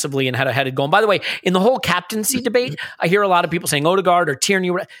it massively and had a headed goal. And by the way, in the whole captaincy debate, I hear a lot of people saying Odegaard or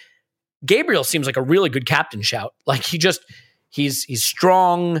Tierney. Gabriel seems like a really good captain shout. Like, he's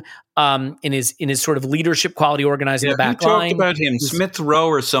strong in his sort of leadership quality, organizing the back line. Talked about him. Smith Rowe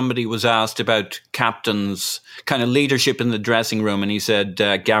or somebody was asked about captains' kind of leadership in the dressing room, and he said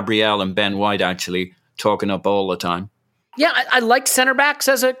Gabriel and Ben White actually talking up all the time. Yeah, I like center backs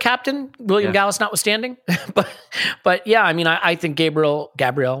as a captain, William Gallas notwithstanding. but yeah, I mean, I think Gabriel,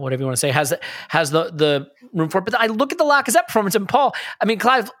 whatever you want to say, has the room for it. But I look at the Lacazette performance, and Paul, I mean,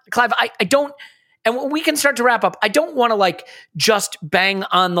 Clive, I don't. And we can start to wrap up. I don't want to just bang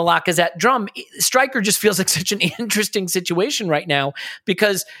on the Lacazette drum. Striker just feels like such an interesting situation right now,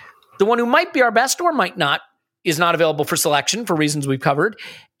 because the one who might be our best or might not is not available for selection for reasons we've covered.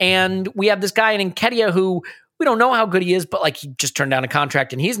 And we have this guy in Nketiah who we don't know how good he is, but he just turned down a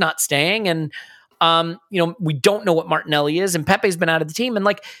contract and he's not staying. And, we don't know what Martinelli is, and Pepe's been out of the team. And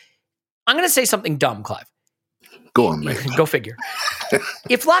I'm going to say something dumb, Clive. Go on, mate. Go figure.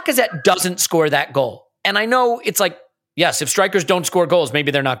 If Lacazette doesn't score that goal, and I know it's yes, if strikers don't score goals,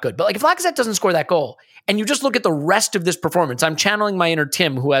 maybe they're not good. But if Lacazette doesn't score that goal, and you just look at the rest of this performance, I'm channeling my inner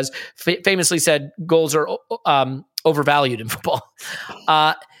Tim, who has famously said goals are overvalued in football.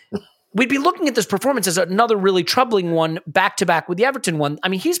 We'd be looking at this performance as another really troubling one, back-to-back with the Everton one. I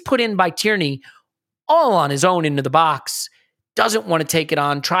mean, he's put in by Tierney all on his own into the box, doesn't want to take it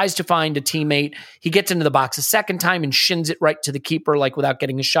on, tries to find a teammate. He gets into the box a second time and shins it right to the keeper, without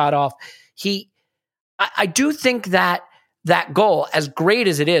getting a shot off. I do think that goal, as great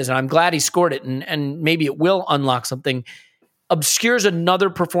as it is, and I'm glad he scored it, and maybe it will unlock something, obscures another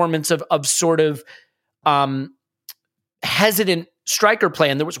performance of sort of hesitant striker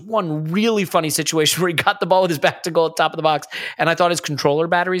play. And there was one really funny situation where he got the ball with his back to goal at the top of the box, and I thought his controller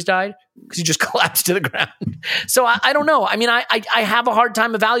batteries died because he just collapsed to the ground. So I don't know. I mean, I have a hard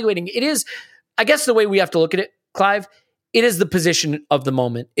time evaluating. It is, I guess the way we have to look at it, Clive, it is the position of the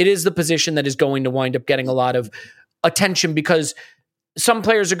moment. It is the position that is going to wind up getting a lot of attention, because some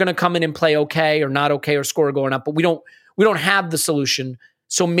players are going to come in and play okay or not okay or score a goal or not, but we don't have the solution.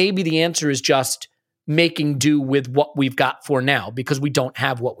 So maybe the answer is just making do with what we've got for now, because we don't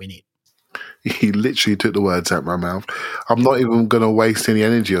have what we need. He literally took the words out of my mouth. I'm not even going to waste any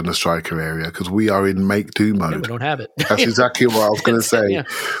energy on the striker area, because we are in make-do mode. Yeah, we don't have it. That's exactly what I was going to say. Yeah.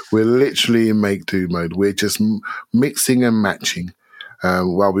 We're literally in make-do mode. We're just mixing and matching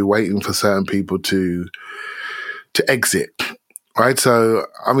while we're waiting for certain people to exit. Right? So,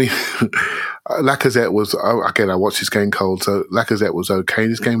 I mean, Lacazette was, again, I watched this game cold, so Lacazette was okay.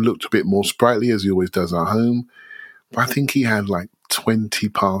 This game looked a bit more sprightly, as he always does at home. But I think he had 20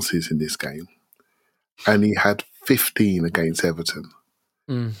 passes in this game, and he had 15 against Everton.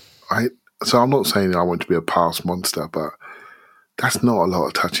 Right? So I'm not saying I want to be a pass monster, but that's not a lot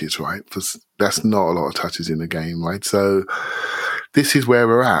of touches, right? That's not a lot of touches in the game, right? So this is where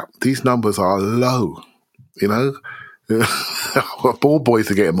we're at. These numbers are low, Ball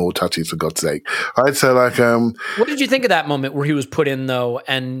boys are getting more touches, for God's sake. Right? So what did you think of that moment where he was put in though,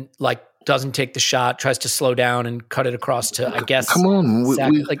 and doesn't take the shot, tries to slow down and cut it across to, I guess. Come on,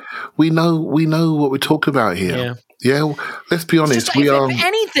 we know what we're talking about here. Yeah. Let's be honest. If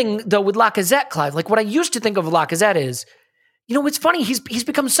anything though with Lacazette, Clive, what I used to think of Lacazette is, it's funny. He's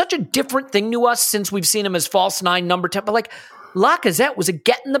become such a different thing to us since we've seen him as false 9, number 10. But Lacazette was a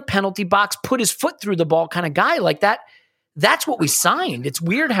get in the penalty box, put his foot through the ball kind of guy. that's what we signed. It's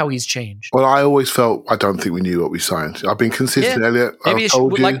weird how he's changed. Well, I always felt I don't think we knew what we signed. I've been consistent, Elliot. Maybe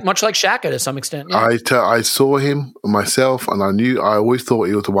much like Xhaka to some extent. Yeah. I saw him myself, and I always thought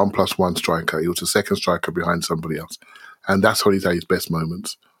he was a 1+1 striker. He was a second striker behind somebody else, and that's when he's at his best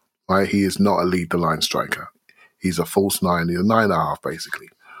moments. Right? He is not a lead the line striker. He's a false 9. He's a 9.5 basically.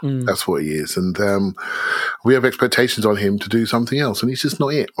 That's what he is, and we have expectations on him to do something else, and he's just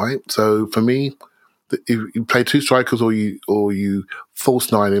not it. Right? So for me, if you play 2 strikers or you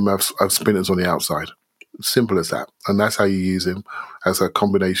false 9 him, have sprinters on the outside. Simple as that. And that's how you use him as a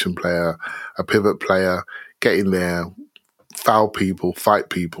combination player, a pivot player, get in there, foul people, fight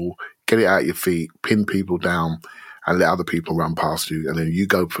people, get it out your feet, pin people down, and let other people run past you. And then you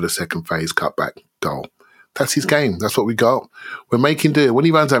go for the second phase, cut back, goal. That's his game. That's what we got. We're making do. When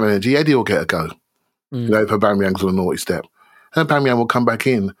he runs out of energy, Eddie will get a go. You know, if Aubameyang's on a naughty step. And Aubameyang will come back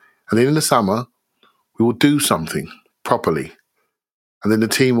in. And then in the summer, we will do something properly. And then the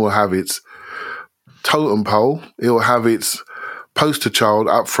team will have its totem pole. It will have its poster child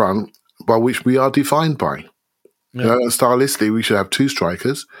up front by which we are defined by. Yeah. You know, stylistically, we should have 2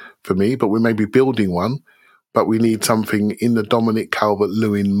 strikers for me, but we may be building one. But we need something in the Dominic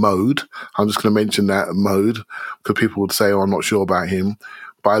Calvert-Lewin mode. I'm just going to mention that mode because people would say, oh, I'm not sure about him.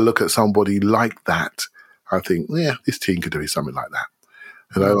 But I look at somebody like that, I think, yeah, this team could do something like that.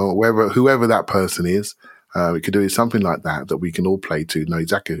 You know, whoever that person is, we could do something like that we can all play to, know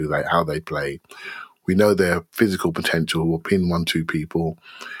exactly how they play. We know their physical potential. We'll pin 1-2 people,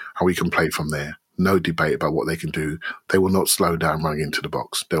 and we can play from there. No debate about what they can do. They will not slow down running into the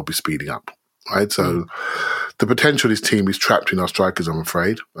box. They'll be speeding up. Right? So the potential of this team is trapped in our strikers, I'm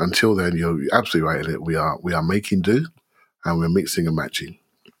afraid. Until then, you're absolutely right, Elliot. We are making do, and we're mixing and matching.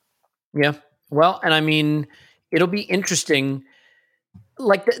 Yeah. Well, and I mean, it'll be interesting.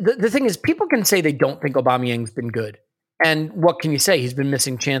 Like the thing is, people can say they don't think Aubameyang's been good. And what can you say? He's been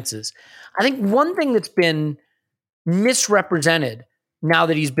missing chances. I think one thing that's been misrepresented now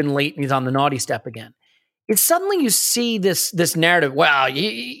that he's been late and he's on the naughty step again is suddenly you see this narrative. Wow,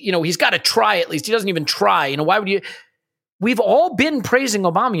 you know, he's got to try at least. He doesn't even try. You know, why would you? We've all been praising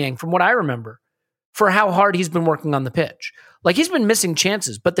Aubameyang from what I remember for how hard he's been working on the pitch. Like he's been missing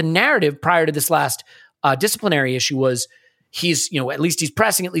chances. But the narrative prior to this last disciplinary issue was, he's, you know, at least he's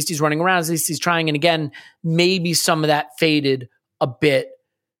pressing, at least he's running around, at least he's trying. And again, maybe some of that faded a bit.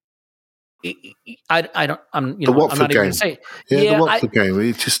 I'm not even going to say. The Watford game.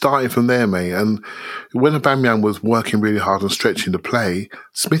 It's just starting from there, mate. And when Aubameyang was working really hard and stretching the play,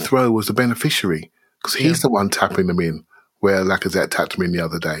 Smith Rowe was the beneficiary because he's the one tapping them in where Lacazette tapped him in the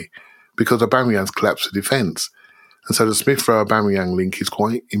other day because Aubameyang's collapsed the defence. And so the Smith Rowe-Aubameyang link is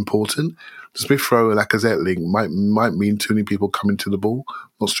quite important. The Smith Rowe-Lacazette link might mean too many people coming to the ball,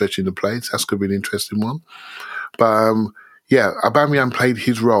 not stretching the play. So that's going to be an interesting one. But, Aubameyang played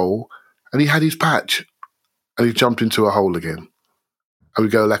his role and he had his patch and he jumped into a hole again. And we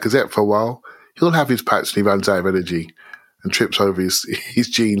go Lacazette for a while. He'll have his patch and he runs out of energy and trips over his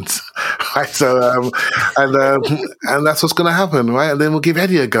jeans. Right? So, and that's what's going to happen, right? And then we'll give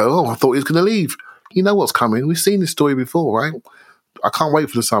Eddie a go. Oh, I thought he was going to leave. You know what's coming. We've seen this story before, right? I can't wait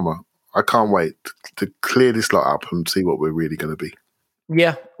for the summer. I can't wait to clear this lot up and see what we're really going to be.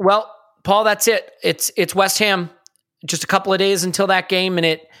 Yeah. Well, Paul, that's it. It's West Ham. Just a couple of days until that game,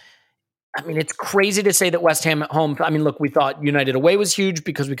 and it's crazy to say that West Ham at home. I mean, look, we thought United away was huge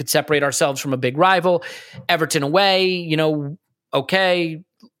because we could separate ourselves from a big rival. Everton away, you know, okay,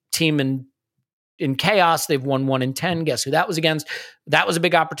 team in chaos. They've won 1-10. Guess who that was against? That was a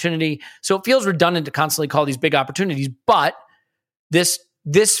big opportunity. So it feels redundant to constantly call these big opportunities, but this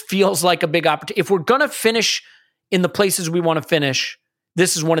feels like a big opportunity. If we're going to finish in the places we want to finish,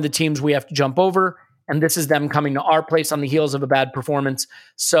 this is one of the teams we have to jump over, and this is them coming to our place on the heels of a bad performance.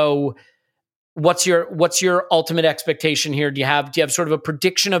 So what's your ultimate expectation here? Do you have sort of a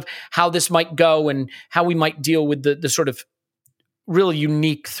prediction of how this might go and how we might deal with the sort of really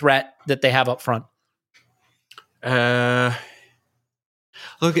unique threat that they have up front? Look,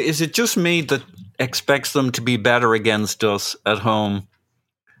 is it just me that expects them to be better against us at home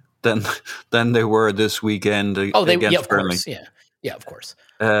than they were this weekend against Burnley? Yeah, of course.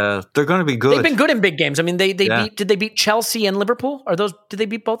 They're going to be good. They've been good in big games. I mean, did they beat Chelsea and Liverpool? Did they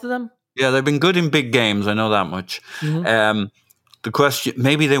beat both of them? Yeah, they've been good in big games. I know that much. Mm-hmm. The question,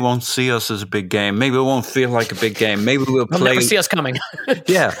 maybe they won't see us as a big game. Maybe it won't feel like a big game. Maybe we'll play. They'll never see us coming.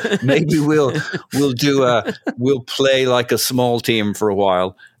 Yeah, maybe we'll play like a small team for a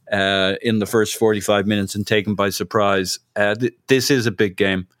while in the first 45 minutes and take them by surprise. This is a big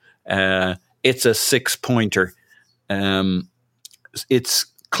game. It's a 6-pointer. It's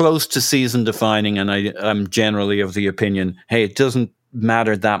close to season defining, and I'm generally of the opinion, hey, it doesn't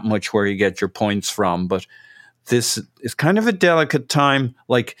matter that much where you get your points from, but this is kind of a delicate time.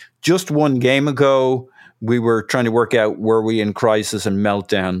 Like just one game ago, we were trying to work out, were we in crisis and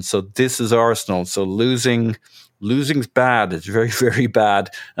meltdown? So this is Arsenal. So losing's bad. It's very, very bad.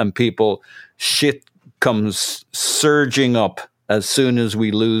 And shit comes surging up as soon as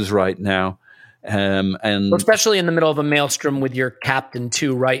we lose right now. And especially in the middle of a maelstrom with your captain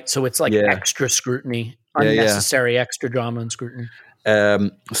too, right? So it's like extra scrutiny, unnecessary extra drama and scrutiny.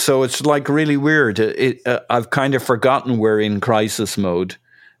 So it's like really weird. I've kind of forgotten we're in crisis mode.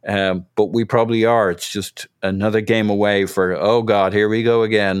 But we probably are. It's just another game away for, oh God, here we go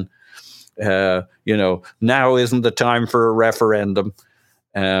again. Now isn't the time for a referendum.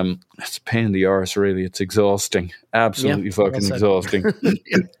 It's a pain in the arse, really. It's exhausting. Absolutely fucking exhausting.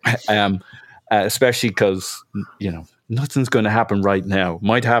 Especially because, nothing's going to happen right now.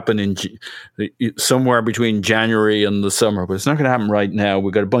 Might happen in somewhere between January and the summer, but it's not going to happen right now.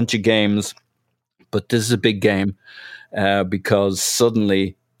 We've got a bunch of games, but this is a big game because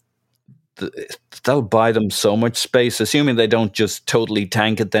suddenly that'll buy them so much space, assuming they don't just totally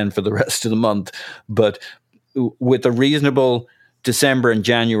tank it then for the rest of the month. But with a reasonable December and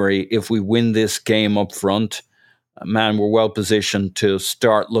January, if we win this game up front, man, we're well positioned to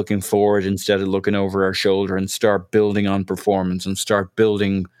start looking forward instead of looking over our shoulder and start building on performance and start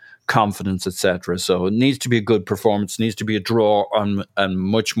building confidence, etc. So it needs to be a good performance, needs to be a draw and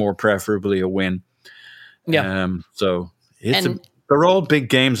much more preferably a win. They're all big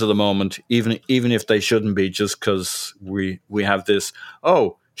games at the moment, even if they shouldn't be, just because we have this,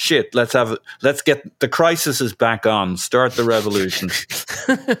 oh shit, let's get the crisis is back on, start the revolution.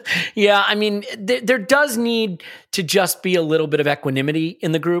 Yeah, I mean, there does need to just be a little bit of equanimity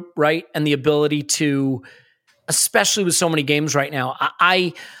in the group, right? And the ability to, especially with so many games right now,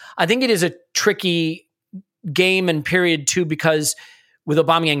 I think it is a tricky game and period too, because with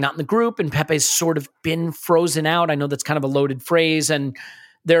Aubameyang not in the group and Pepe's sort of been frozen out. I know that's kind of a loaded phrase. And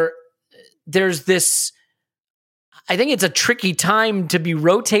there's this, I think it's a tricky time to be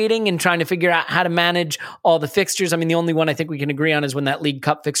rotating and trying to figure out how to manage all the fixtures. I mean, the only one I think we can agree on is when that League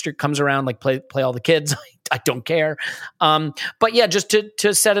Cup fixture comes around, like play all the kids. I don't care. But yeah, just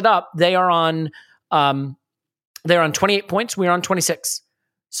to set it up, they're on 28 points. We're on 26.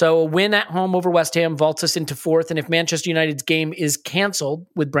 So a win at home over West Ham vaults us into fourth. And if Manchester United's game is canceled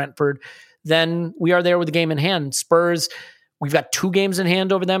with Brentford, then we are there with the game in hand. Spurs, we've got 2 games in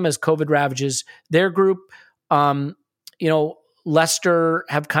hand over them as COVID ravages their group. Leicester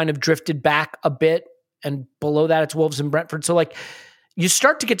have kind of drifted back a bit, and below that it's Wolves and Brentford. So like you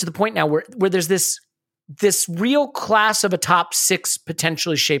start to get to the point now where there's this real class of a top 6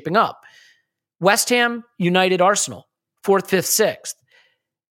 potentially shaping up. West Ham, United, Arsenal, 4th, 5th, 6th.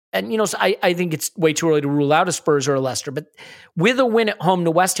 And, so I think it's way too early to rule out a Spurs or a Leicester, but with a win at home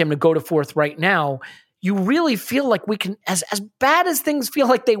to West Ham to go to 4th right now, you really feel like we can, as bad as things feel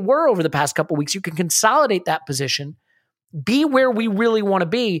like they were over the past couple of weeks, you can consolidate that position, be where we really want to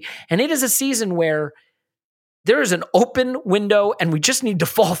be. And it is a season where there is an open window and we just need to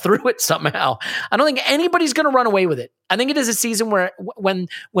fall through it somehow. I don't think anybody's going to run away with it. I think it is a season where when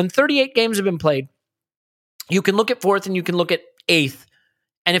 38 games have been played, you can look at 4th and you can look at 8th.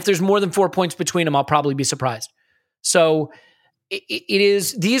 And if there's more than 4 points between them, I'll probably be surprised. So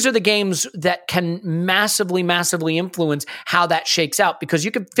these are the games that can massively, massively influence how that shakes out, because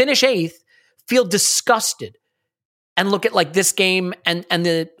you could finish 8th, feel disgusted, and look at like this game and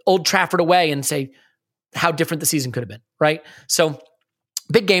the Old Trafford away and say how different the season could have been, right? So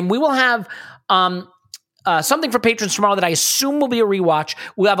big game. We will have something for patrons tomorrow that I assume will be a rewatch.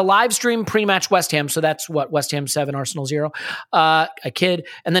 We'll have a live stream pre-match West Ham. So that's what, West Ham 7, Arsenal 0. I kid.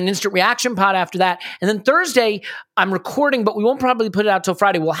 And then instant reaction pod after that. And then Thursday, I'm recording, but we won't probably put it out till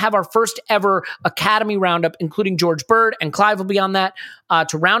Friday. We'll have our first ever Academy roundup, including George Bird, and Clive will be on that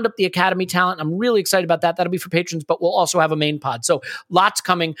to round up the Academy talent. I'm really excited about that. That'll be for patrons, but we'll also have a main pod. So lots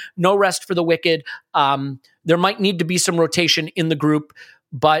coming. No rest for the wicked. There might need to be some rotation in the group,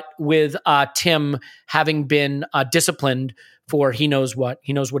 but with Tim having been disciplined for he knows what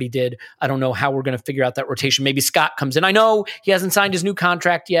he did, I don't know how we're going to figure out that rotation. Maybe Scott comes in. I know he hasn't signed his new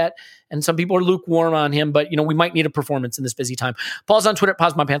contract yet, and some people are lukewarm on him, but we might need a performance in this busy time. Paul's on Twitter.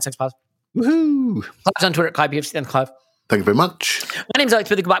 Pause my pants. Thanks, Pause. Woohoo! Clive's on Twitter at Clive PFC. Thanks, Clive. Thank you very much. My name's Alex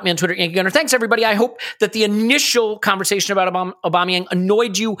Smith. Got me on Twitter, Yankee Gunner. Thanks, everybody. I hope that the initial conversation about Aubameyang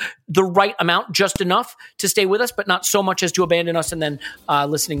annoyed you the right amount, just enough to stay with us, but not so much as to abandon us and then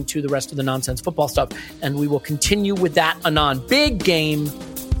listening to the rest of the nonsense football stuff. And we will continue with that anon. Big game.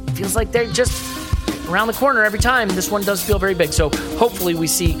 Feels like they're just around the corner every time. This one does feel very big. So hopefully we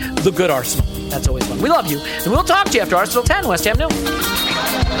see the good Arsenal. That's always fun. We love you. And we'll talk to you after Arsenal 10, West Ham 0.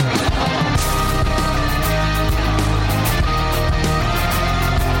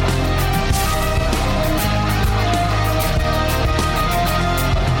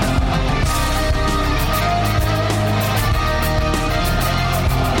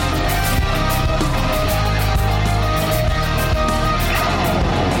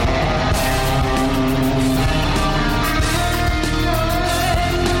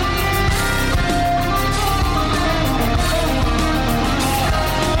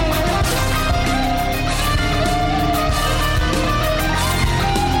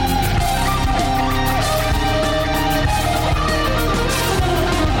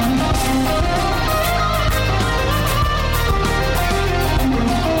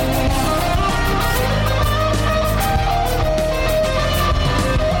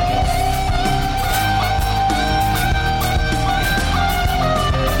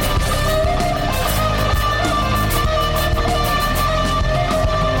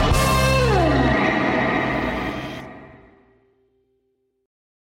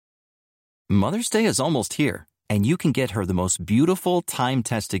 Mother's Day is almost here, and you can get her the most beautiful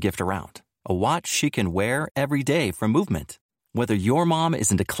time-tested gift around. A watch she can wear every day from Movement. Whether your mom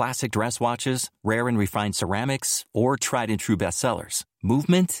is into classic dress watches, rare and refined ceramics, or tried-and-true bestsellers,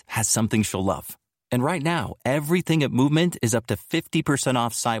 Movement has something she'll love. And right now, everything at Movement is up to 50%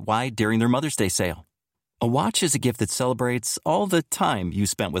 off site-wide during their Mother's Day sale. A watch is a gift that celebrates all the time you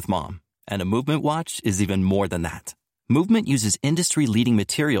spent with Mom. And a Movement watch is even more than that. Movement uses industry-leading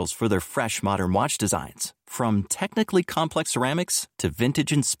materials for their fresh modern watch designs, from technically complex ceramics to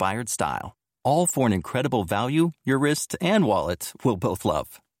vintage-inspired style, all for an incredible value your wrist and wallet will both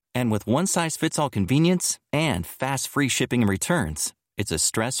love. And with one-size-fits-all convenience and fast free shipping and returns, it's a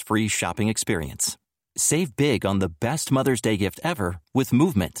stress-free shopping experience. Save big on the best Mother's Day gift ever with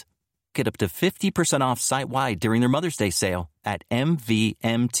Movement. Get up to 50% off site-wide during their Mother's Day sale at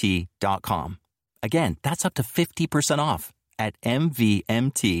MVMT.com. Again, that's up to 50% off at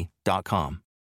MVMT.com.